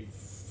to keep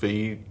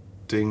feeding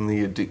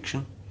the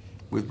addiction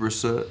with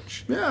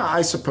research? Yeah,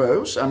 I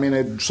suppose. I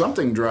mean,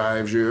 something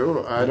drives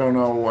you. I don't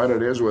know what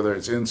it is, whether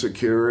it's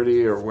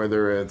insecurity or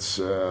whether it's,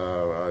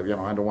 I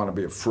don't want to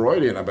be a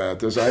Freudian about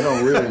this. I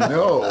don't really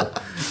know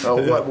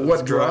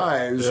what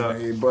drives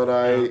me, but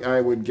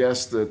I would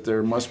guess that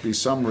there must be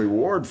some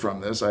reward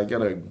from this. I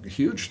get a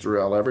huge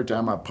thrill every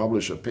time I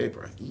publish a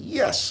paper.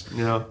 Yes,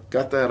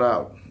 got that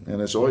out. And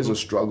it's always a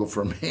struggle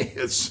for me.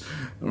 It's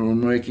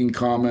making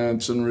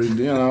comments, and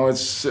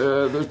it's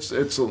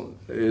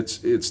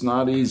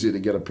not easy to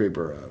get a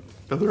paper out.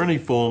 Are there any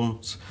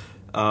forms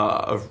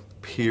of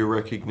peer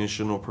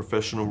recognition or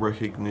professional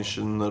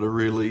recognition that are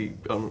really,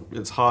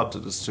 it's hard to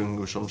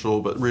distinguish, I'm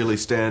sure, but really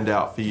stand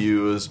out for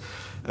you as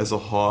a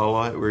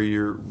highlight where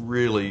you're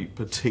really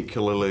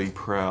particularly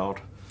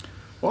proud?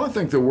 Well, I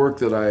think the work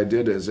that I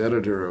did as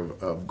editor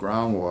of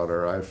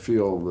Groundwater, I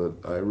feel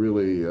that I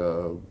really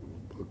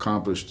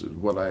accomplished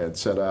what I had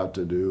set out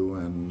to do,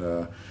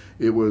 and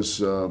it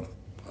was a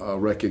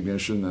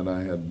recognition that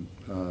I had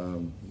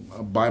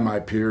by my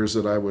peers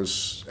that I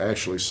was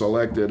actually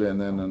selected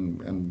and then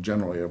and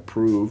generally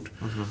approved.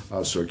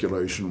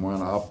 Circulation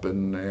went up,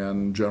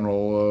 and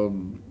general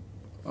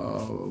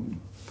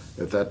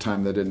at that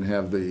time they didn't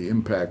have the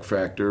impact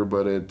factor,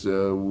 but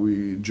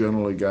we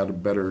generally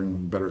got better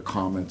and better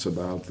comments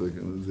about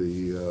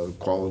the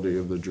quality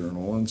of the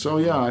journal, and so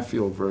yeah, I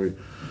feel very,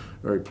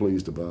 very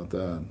pleased about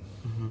that.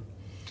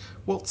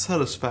 What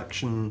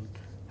satisfaction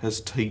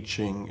has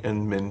teaching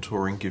and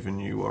mentoring given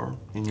you, Warren,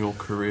 in your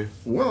career?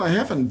 Well, I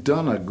haven't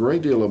done a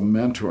great deal of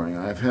mentoring.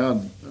 I've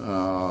had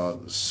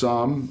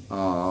some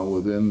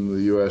within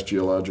the U.S.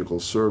 Geological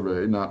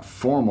Survey, not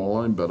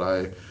formally, but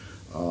I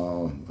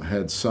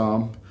had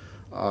some.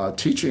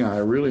 Teaching I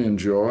really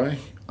enjoy.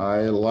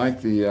 I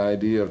like the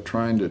idea of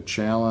trying to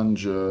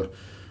challenge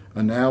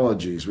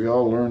analogies. We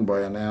all learn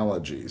by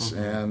analogies,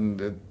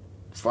 and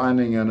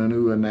finding a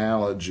new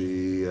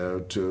analogy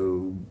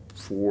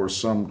for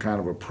some kind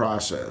of a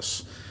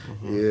process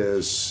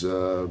is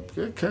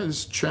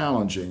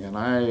challenging, and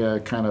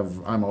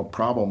I'm a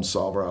problem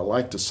solver. I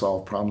like to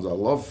solve problems. I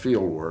love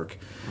field work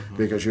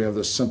because you have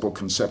this simple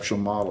conceptual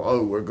model.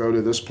 Oh, we'll go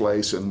to this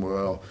place and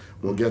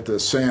we'll get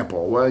this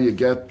sample. Well, you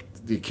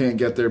can't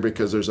get there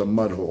because there's a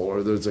mud hole,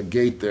 or there's a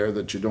gate there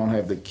that you don't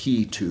have the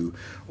key to,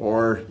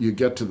 or you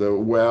get to the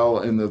well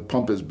and the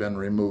pump has been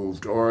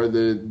removed, or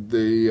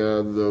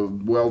the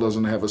well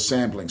doesn't have a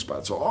sampling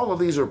spot. So all of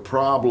these are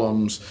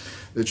problems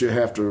that you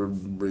have to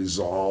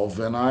resolve,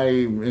 and I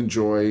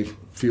enjoy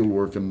field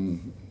work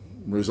and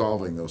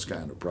resolving those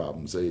kind of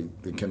problems. They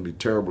can be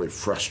terribly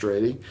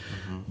frustrating,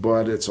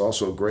 but it's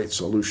also a great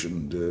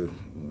solution to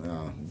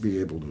be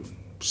able to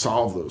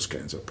solve those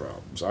kinds of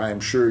problems. I am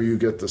sure you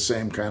get the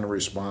same kind of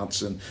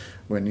response, and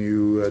when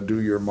you do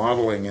your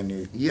modeling and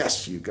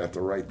you got the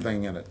right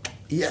thing in it.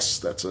 Yes,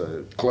 that's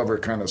a clever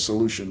kind of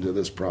solution to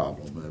this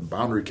problem. A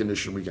boundary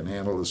condition we can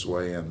handle this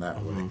way and that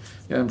way.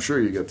 Yeah, I'm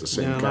sure you get the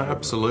same kind of...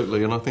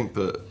 absolutely. And I think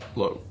that,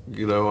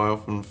 I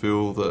often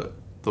feel that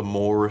the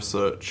more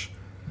research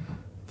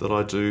that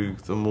I do,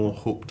 the more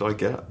hooked I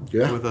get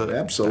with it.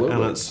 Absolutely.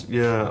 And it's,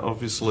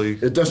 obviously...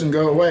 It doesn't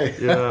go away.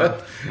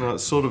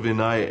 It's sort of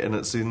innate and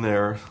it's in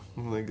there.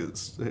 I think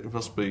it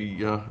must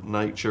be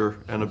nature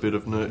and a bit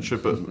of nurture,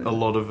 but a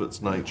lot of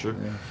it's nature.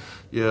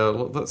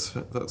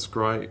 That's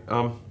great.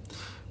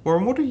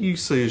 Warren, what do you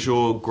see as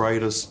your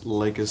greatest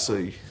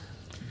legacy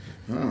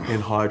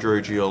in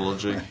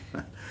hydrogeology?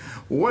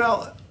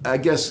 Well, I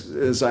guess,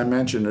 as I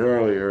mentioned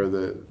earlier,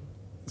 that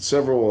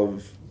several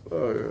of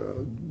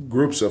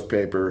groups of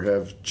paper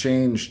have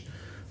changed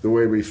the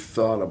way we've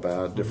thought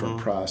about different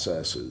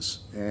processes.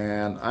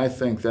 And I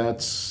think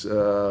that's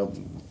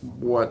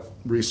what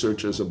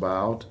research is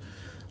about,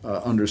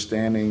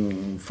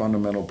 understanding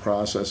fundamental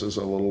processes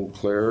a little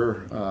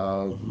clearer,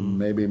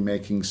 maybe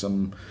making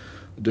some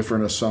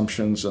different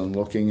assumptions and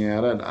looking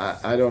at it.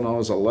 I don't know,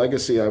 as a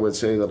legacy, I would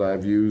say that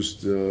I've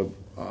used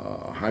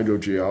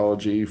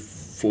hydrogeology,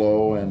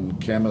 flow,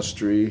 and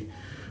chemistry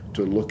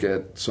to look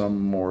at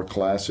some more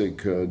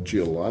classic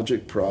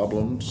geologic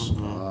problems.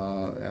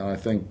 And I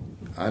think,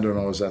 I don't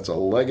know if that's a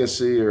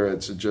legacy or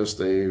it's just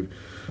a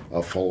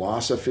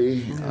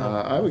philosophy.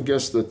 I would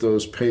guess that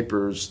those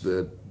papers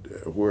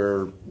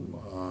where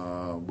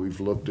we've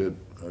looked at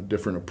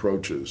different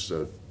approaches,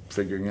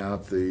 figuring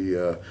out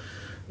the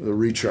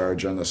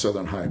recharge on the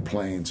southern high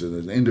plains and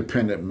an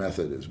independent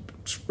method is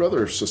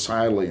rather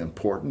societally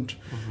important,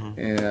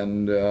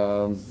 and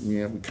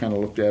we kind of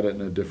looked at it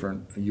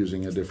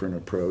using a different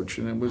approach,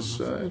 and it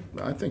was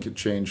I think it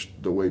changed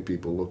the way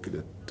people look at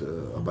it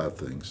about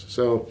things.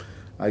 So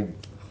I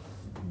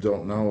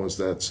don't know as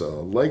that's a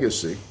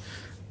legacy,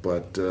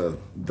 but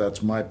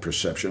that's my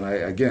perception.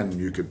 Again,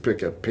 you could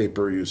pick a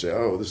paper, you say,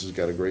 oh, this has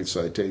got a great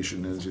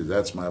citation,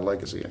 that's my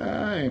legacy.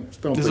 I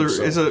don't think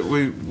so.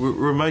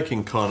 We're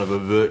making kind of a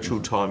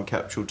virtual time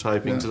capsule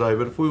taping today,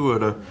 but if we were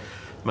to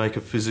make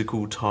a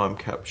physical time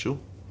capsule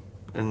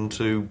and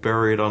to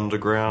bury it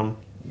underground,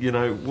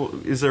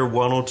 is there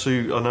one or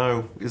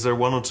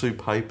two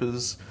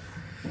papers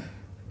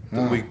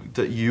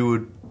that you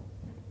would...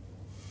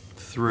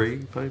 3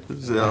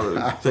 papers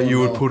that you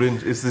would put in?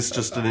 Is this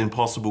just an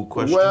impossible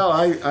question? Well,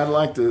 I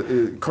like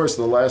to. Of course,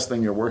 the last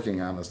thing you're working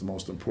on is the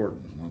most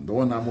important one. The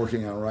one I'm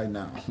working on right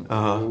now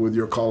with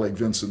your colleague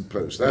Vincent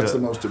Post. That's the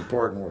most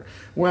important work.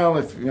 Well,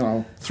 if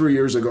 3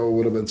 years ago it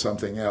would have been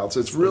something else.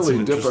 It's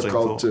really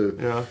difficult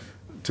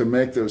to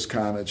make those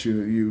comments.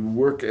 You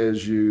work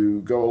as you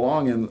go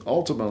along, and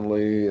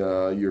ultimately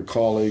your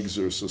colleagues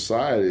or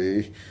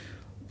society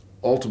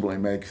ultimately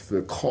make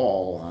the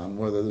call on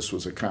whether this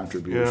was a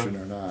contribution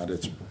or not.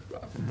 It's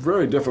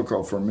very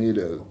difficult for me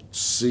to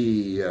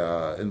see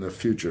in the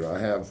future. I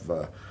have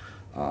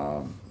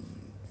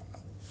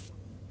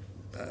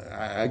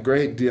a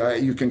great deal.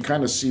 You can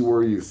kind of see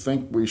where you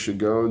think we should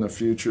go in the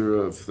future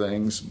of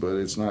things, but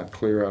it's not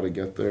clear how to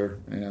get there.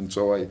 And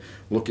so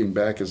looking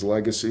back as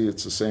legacy,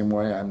 it's the same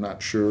way. I'm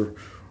not sure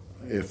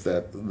if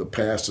the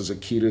past is a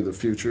key to the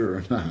future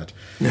or not.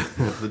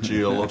 The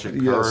geologic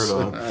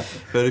paradigm.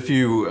 But if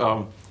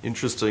you,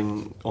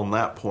 interesting on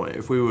that point,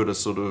 if we were to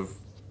sort of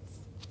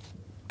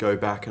go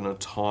back in a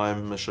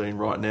time machine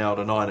right now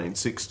to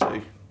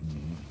 1960,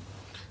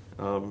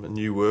 and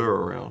you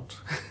were around,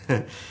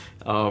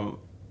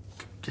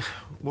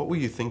 what were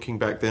you thinking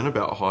back then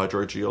about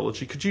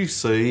hydrogeology? Could you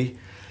see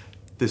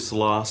this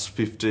last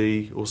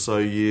 50 or so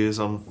years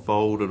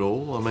unfold at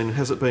all? I mean,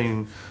 has it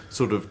been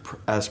sort of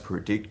as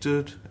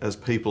predicted, as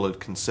people had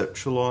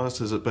conceptualized?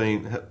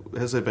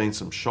 Has there been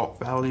some shock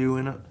value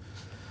in it?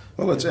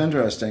 Well, it's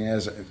interesting.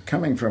 As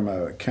coming from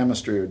a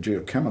chemistry or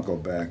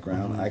geochemical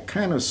background, I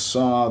kind of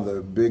saw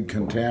the big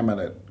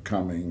contaminant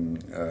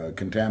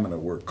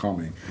work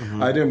coming.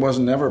 I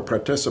never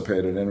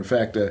participated. In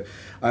fact,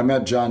 I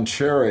met John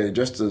Cherry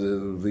just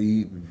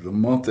the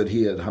month that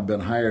he had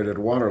been hired at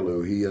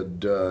Waterloo.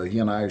 He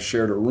and I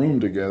shared a room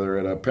together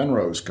at a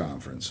Penrose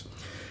conference.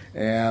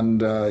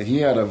 And he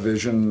had a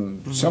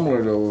vision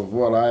similar to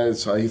what I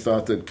saw. He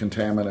thought that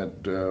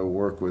contaminant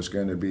work was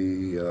going to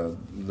be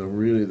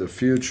really the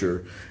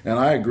future. And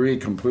I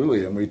agreed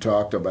completely, and we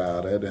talked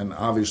about it. And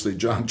obviously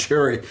John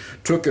Cherry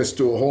took us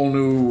to a whole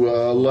new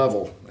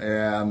level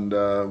and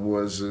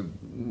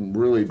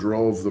really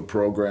drove the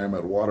program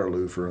at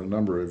Waterloo for a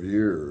number of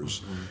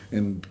years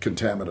in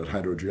contaminant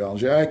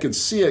hydrogeology. I could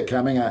see it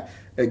coming.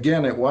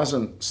 Again, it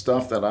wasn't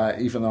stuff that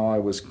even though I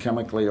was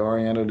chemically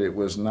oriented, it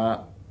was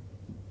not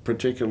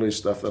particularly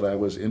stuff that I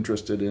was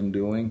interested in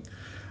doing,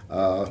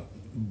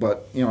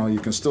 but you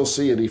can still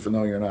see it even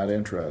though you're not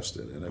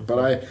interested in it.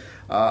 But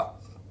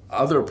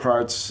other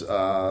parts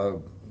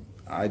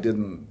I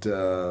didn't.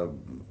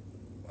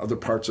 Other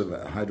parts of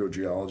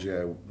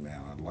hydrogeology,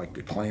 I'd like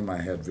to claim I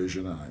had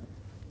vision, and I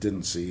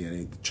didn't see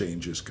any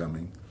changes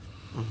coming.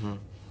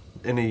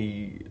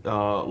 Any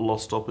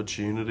lost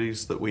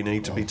opportunities that we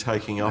need to be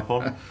taking up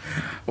on?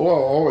 Well,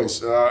 always.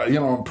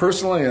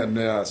 Personally, and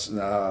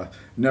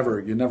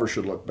you never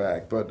should look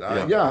back. But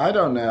I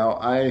don't know.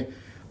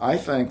 I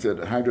think that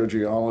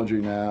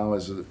hydrogeology now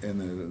is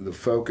in the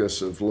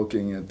focus of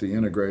looking at the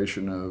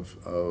integration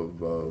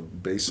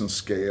of basin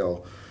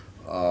scale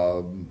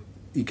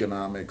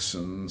economics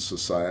and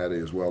society,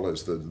 as well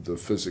as the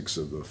physics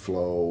of the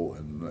flow,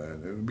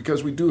 and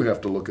because we do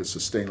have to look at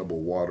sustainable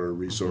water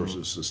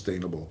resources,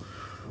 sustainable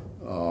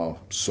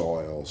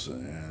soils,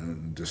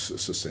 and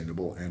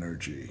sustainable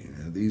energy.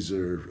 And these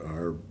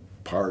are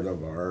part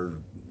of our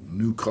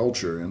new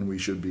culture, and we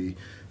should be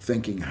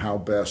thinking how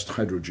best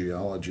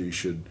hydrogeology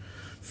should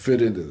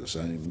fit into this.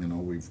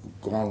 We've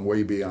gone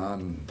way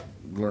beyond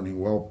learning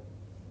well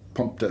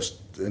pump test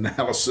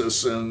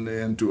analysis and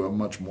into a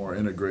much more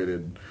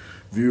integrated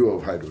view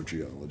of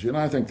hydrogeology, and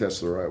I think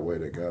that's the right way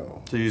to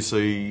go. Do you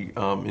see,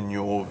 in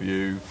your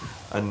view,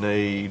 a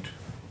need,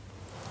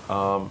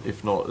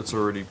 if not, it's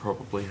already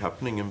probably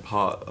happening in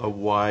part, a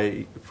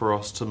way for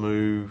us to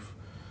move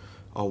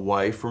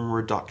away from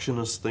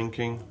reductionist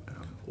thinking,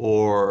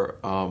 or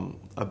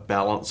a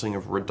balancing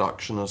of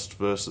reductionist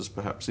versus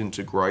perhaps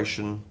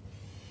integration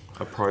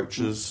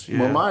approaches?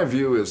 Well, my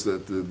view is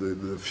that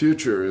the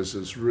future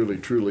is really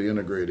truly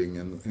integrating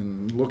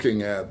and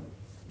looking at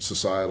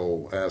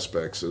societal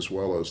aspects as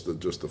well as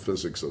just the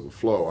physics of the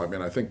flow.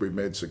 I think we've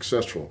made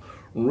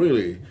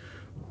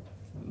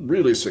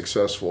really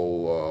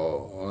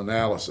successful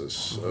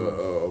analysis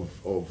of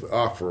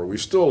aquifer. We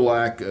still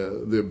lack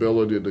the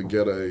ability to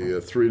get a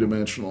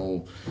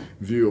three-dimensional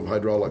view of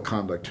hydraulic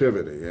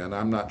conductivity, and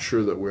I'm not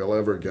sure that we'll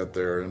ever get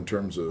there in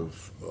terms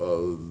of,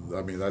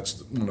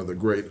 that's one of the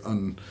great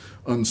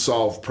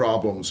unsolved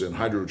problems in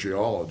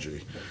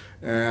hydrogeology.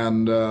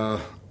 And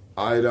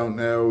I don't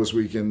know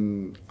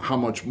how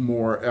much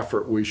more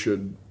effort we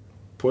should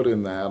put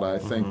in that. I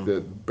think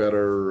that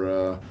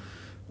better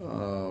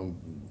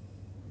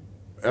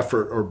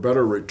effort or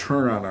better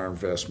return on our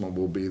investment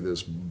will be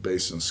this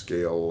basin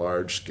scale,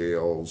 large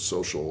scale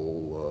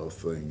social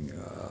thing.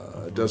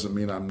 It doesn't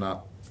mean I'm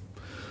not.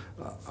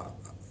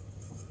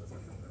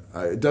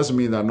 It doesn't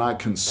mean that I'm not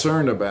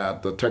concerned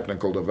about the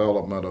technical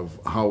development of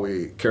how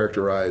we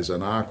characterize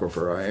an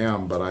aquifer. I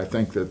am, but I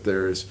think that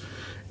there's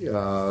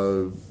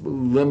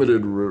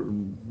limited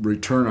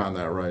return on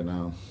that right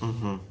now.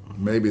 Mm-hmm.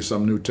 Maybe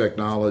some new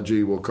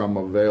technology will come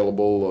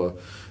available.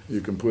 You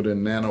can put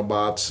in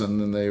nanobots,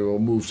 and then they will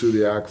move through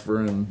the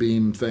aquifer and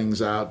beam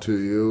things out to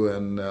you,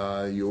 and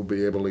you'll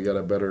be able to get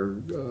a better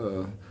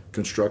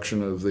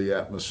construction of the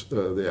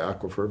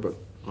aquifer. But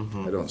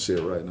mm-hmm. I don't see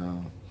it right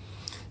now.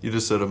 You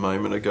just said a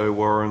moment ago,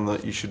 Warren,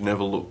 that you should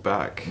never look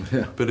back.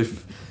 Yeah. But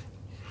if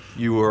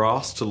you were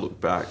asked to look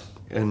back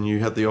and you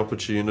had the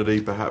opportunity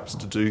perhaps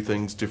to do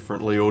things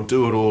differently or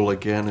do it all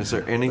again, is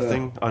there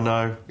anything,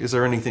 is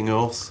there anything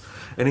else,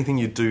 anything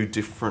you'd do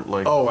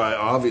differently? Oh,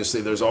 obviously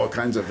there's all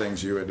kinds of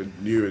things you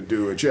would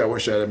do. Gee, I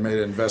wish I had made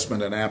an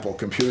investment in Apple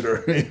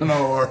computer,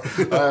 or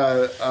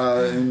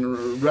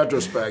in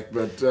retrospect.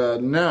 But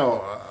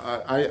no,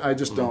 I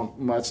just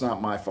don't, that's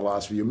not my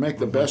philosophy. You make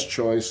the mm-hmm. best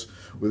choice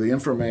with the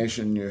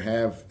information you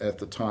have at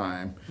the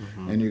time,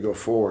 mm-hmm. and you go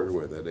forward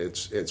with it.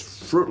 It's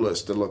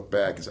fruitless to look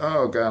back and say,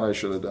 oh, God, I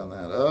should have done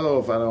that. Oh,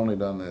 if I'd only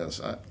done this.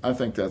 I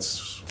think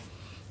it's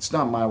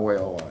not my way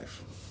of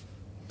life.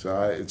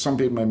 So some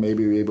people may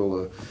be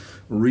able to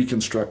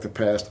reconstruct the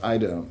past. I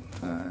don't.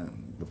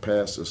 The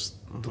past is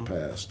mm-hmm. the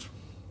past.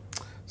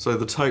 So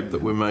the tape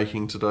that we're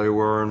making today,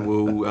 Warren,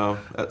 will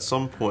at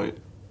some point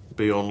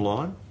be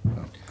online.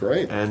 Oh,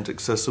 great. And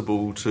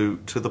accessible to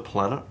the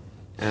planet.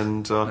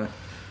 And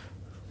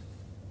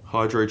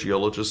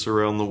hydrogeologists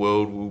around the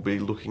world will be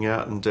looking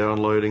at and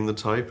downloading the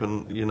tape,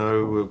 and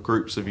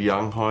groups of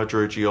young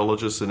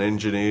hydrogeologists and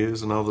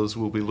engineers and others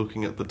will be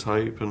looking at the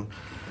tape. And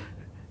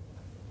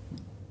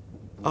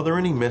are there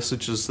any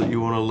messages that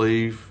you want to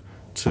leave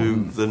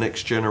to the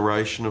next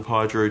generation of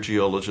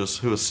hydrogeologists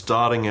who are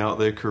starting out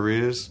their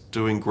careers,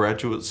 doing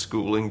graduate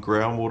school in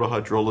groundwater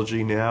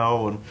hydrology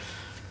now, and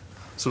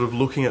sort of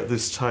looking at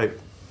this tape?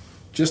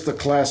 Just the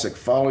classic,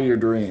 follow your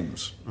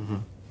dreams. Mm-hmm.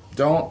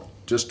 Don't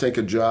just take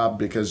a job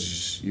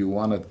because you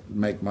want to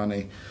make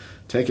money.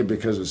 Take it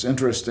because it's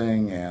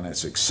interesting and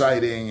it's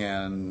exciting,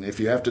 and if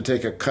you have to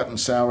take a cut in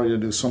salary to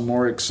do some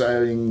more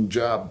exciting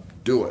job,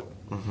 do it.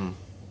 Mm-hmm.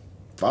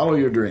 Follow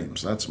your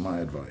dreams. That's my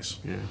advice.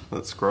 Yeah,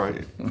 that's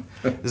great.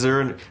 Is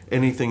there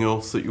anything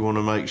else that you want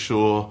to make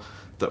sure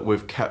that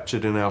we've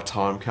captured in our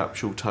time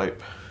capsule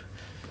tape?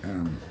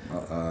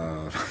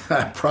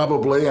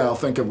 Probably. I'll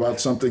think about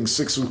something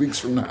 6 weeks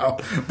from now.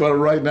 But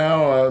right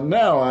now,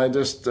 I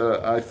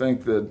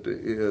think that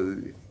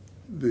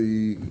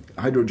the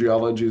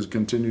hydrogeology has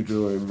continued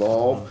to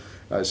evolve.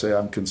 I say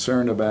I'm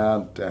concerned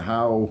about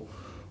how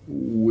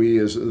we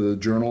as the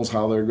journals,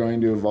 how they're going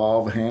to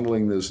evolve,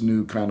 handling this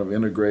new kind of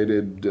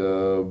integrated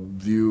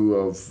view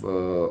of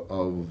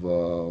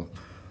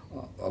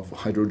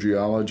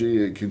hydrogeology.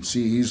 You can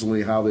see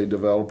easily how they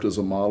developed as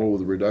a model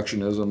with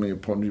reductionism. You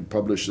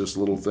publish this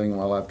little thing,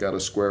 well, I've got a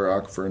square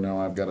aquifer, now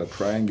I've got a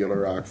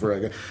triangular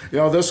aquifer.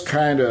 This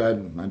kind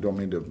of, I don't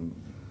mean to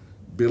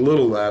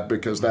belittle that,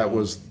 because that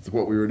was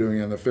what we were doing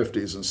in the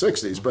 50s and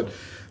 60s, but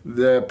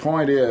the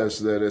point is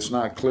that it's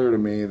not clear to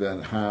me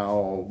that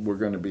how we're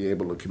going to be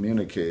able to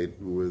communicate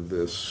with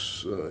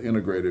this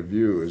integrated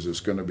view. Is this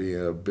going to be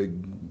a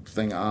big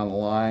thing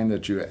online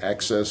that you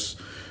access,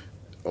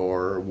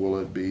 or will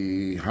it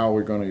be how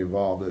we're going to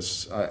evolve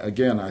this?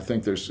 Again, I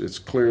think it's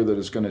clear that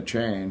it's going to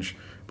change,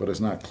 but it's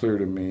not clear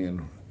to me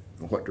in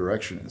what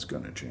direction it's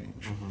going to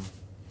change.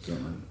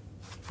 Mm-hmm.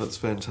 That's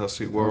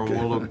fantastic, Warren. Okay.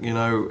 Well,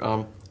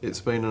 look,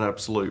 it's been an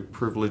absolute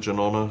privilege and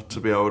honour to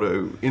be able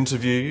to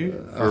interview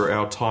you for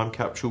our Time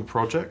Capsule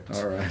project.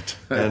 All right.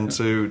 And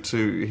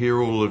to hear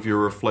all of your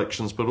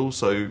reflections, but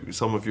also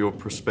some of your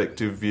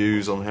prospective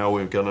views on how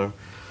we're going to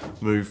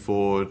move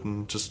forward,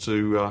 and just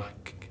to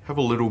have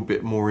a little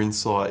bit more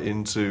insight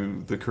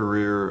into the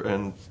career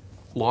and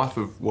life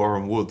of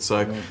Warren Wood.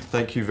 So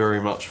thank you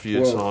very much for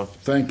your time.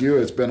 Thank you.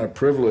 It's been a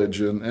privilege.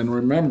 And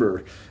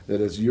remember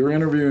that as you're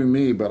interviewing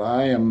me, but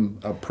I am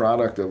a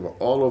product of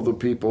all of the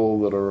people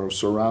that are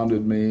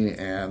surrounded me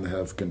and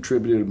have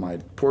contributed. My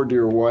poor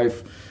dear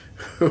wife,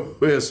 who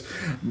has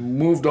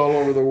moved all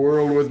over the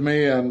world with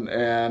me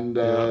and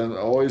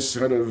always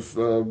sort of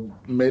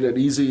made it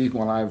easy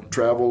when I've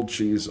traveled.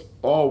 She's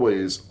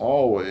always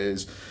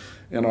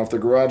if the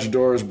garage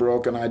door is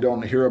broken, I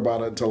don't hear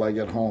about it until I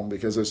get home,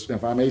 because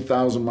if I'm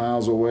 8,000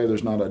 miles away,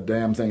 there's not a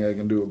damn thing I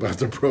can do about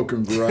the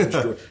broken garage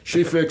door.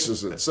 She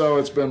fixes it.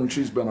 So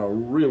she's been a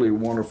really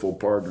wonderful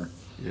partner.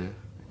 Yeah.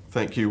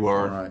 Thank you,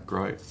 Warren. All right.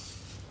 Great.